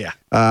beating them. Yeah.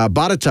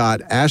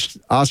 Botetourt,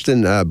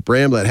 Austin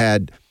Bramlett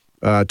had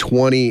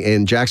 20,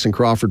 and Jackson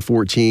Crawford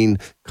 14,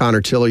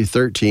 Connor Tilley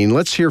 13.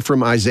 Let's hear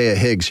from Isaiah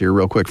Higgs here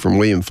real quick from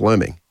William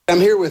Fleming. I'm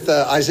here with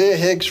Isaiah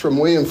Higgs from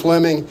William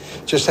Fleming.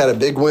 Just had a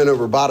big win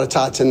over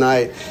Botetourt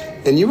tonight.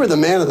 And you were the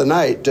man of the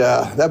night.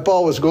 That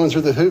ball was going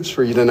through the hoops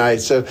for you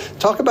tonight. So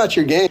talk about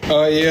your game.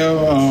 We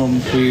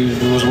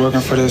was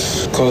working for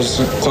this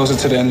closer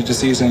to the end of the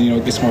season.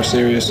 It gets more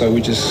serious. So we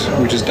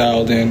just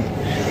dialed in.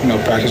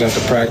 Practice after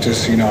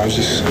practice.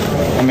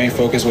 My main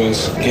focus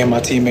was getting my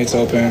teammates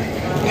open,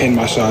 hitting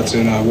my shots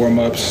in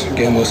warm-ups,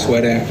 getting a little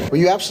sweat in.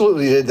 Well, you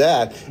absolutely did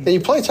that. And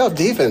you play tough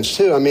defense,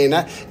 too. I mean,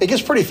 it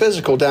gets pretty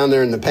physical down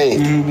there in the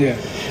paint. Mm-hmm, yeah.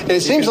 And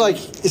it seems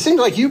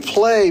like you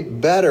play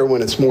better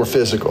when it's more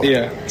physical.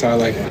 Yeah, that's how I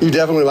like it. You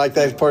definitely like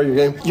that part of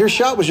your game? Your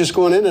shot was just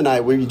going in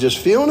tonight. Were you just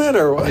feeling it,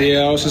 or what?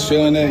 Yeah, I was just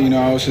feeling it.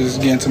 I was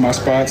just getting to my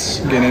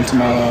spots, getting into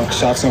my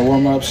shots and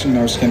warm-ups,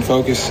 just getting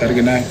focused. Had a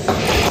good night.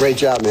 Great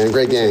job, man.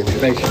 Great game.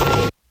 Thank you.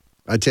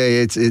 I tell you,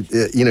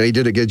 he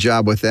did a good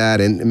job with that.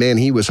 And, man,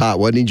 he was hot,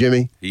 wasn't he,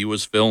 Jimmy? He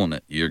was feeling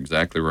it. You're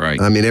exactly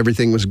right. I mean,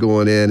 everything was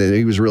going in, and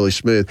he was really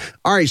smooth.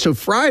 All right, so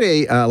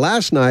Friday,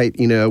 last night,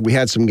 we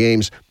had some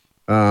games.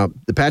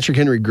 The Patrick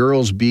Henry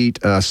girls beat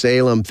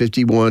Salem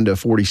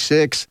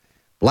 51-46.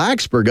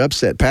 Blacksburg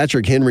upset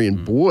Patrick Henry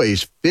and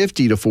boys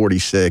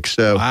 50-46.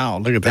 So wow,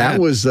 look at that.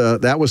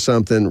 That was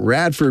something.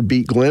 Radford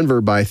beat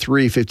Glenver by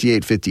 3,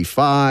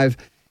 58-55.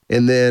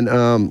 And then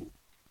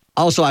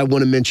also I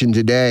want to mention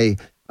today,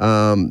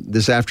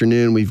 this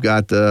afternoon, we've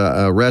got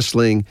the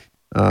wrestling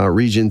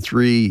Region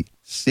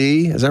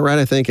 3C. Is that right,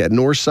 I think, at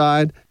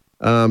Northside?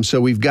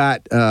 So we've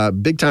got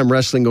big-time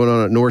wrestling going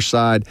on at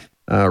Northside,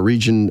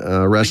 Region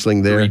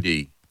Wrestling there.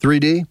 3D.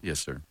 3D? Yes,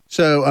 sir.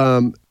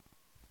 So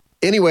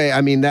anyway, I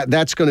mean,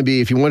 that's going to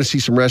be, if you want to see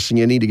some wrestling,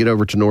 you need to get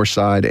over to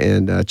Northside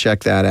and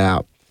check that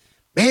out.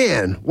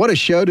 Man, what a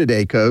show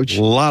today, Coach.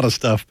 A lot of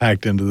stuff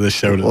packed into this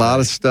show today. A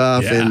lot of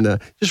stuff. Yeah. And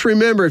just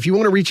remember, if you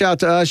want to reach out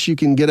to us, you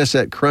can get us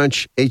at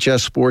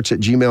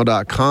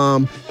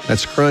crunchhssports@gmail.com.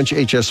 That's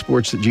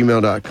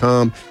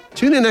crunchhssports@gmail.com.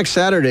 Tune in next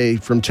Saturday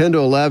from 10 to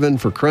 11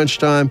 for Crunch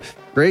Time.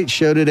 Great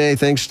show today.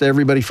 Thanks to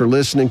everybody for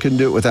listening. Couldn't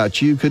do it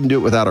without you. Couldn't do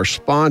it without our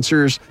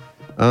sponsors.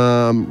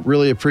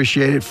 Really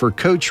appreciate it. For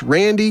Coach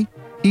Randy,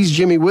 he's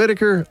Jimmy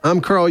Whitaker.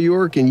 I'm Carl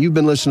York, and you've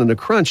been listening to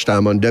Crunch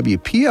Time on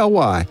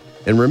WPLY.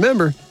 And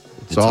remember,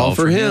 it's all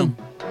for him.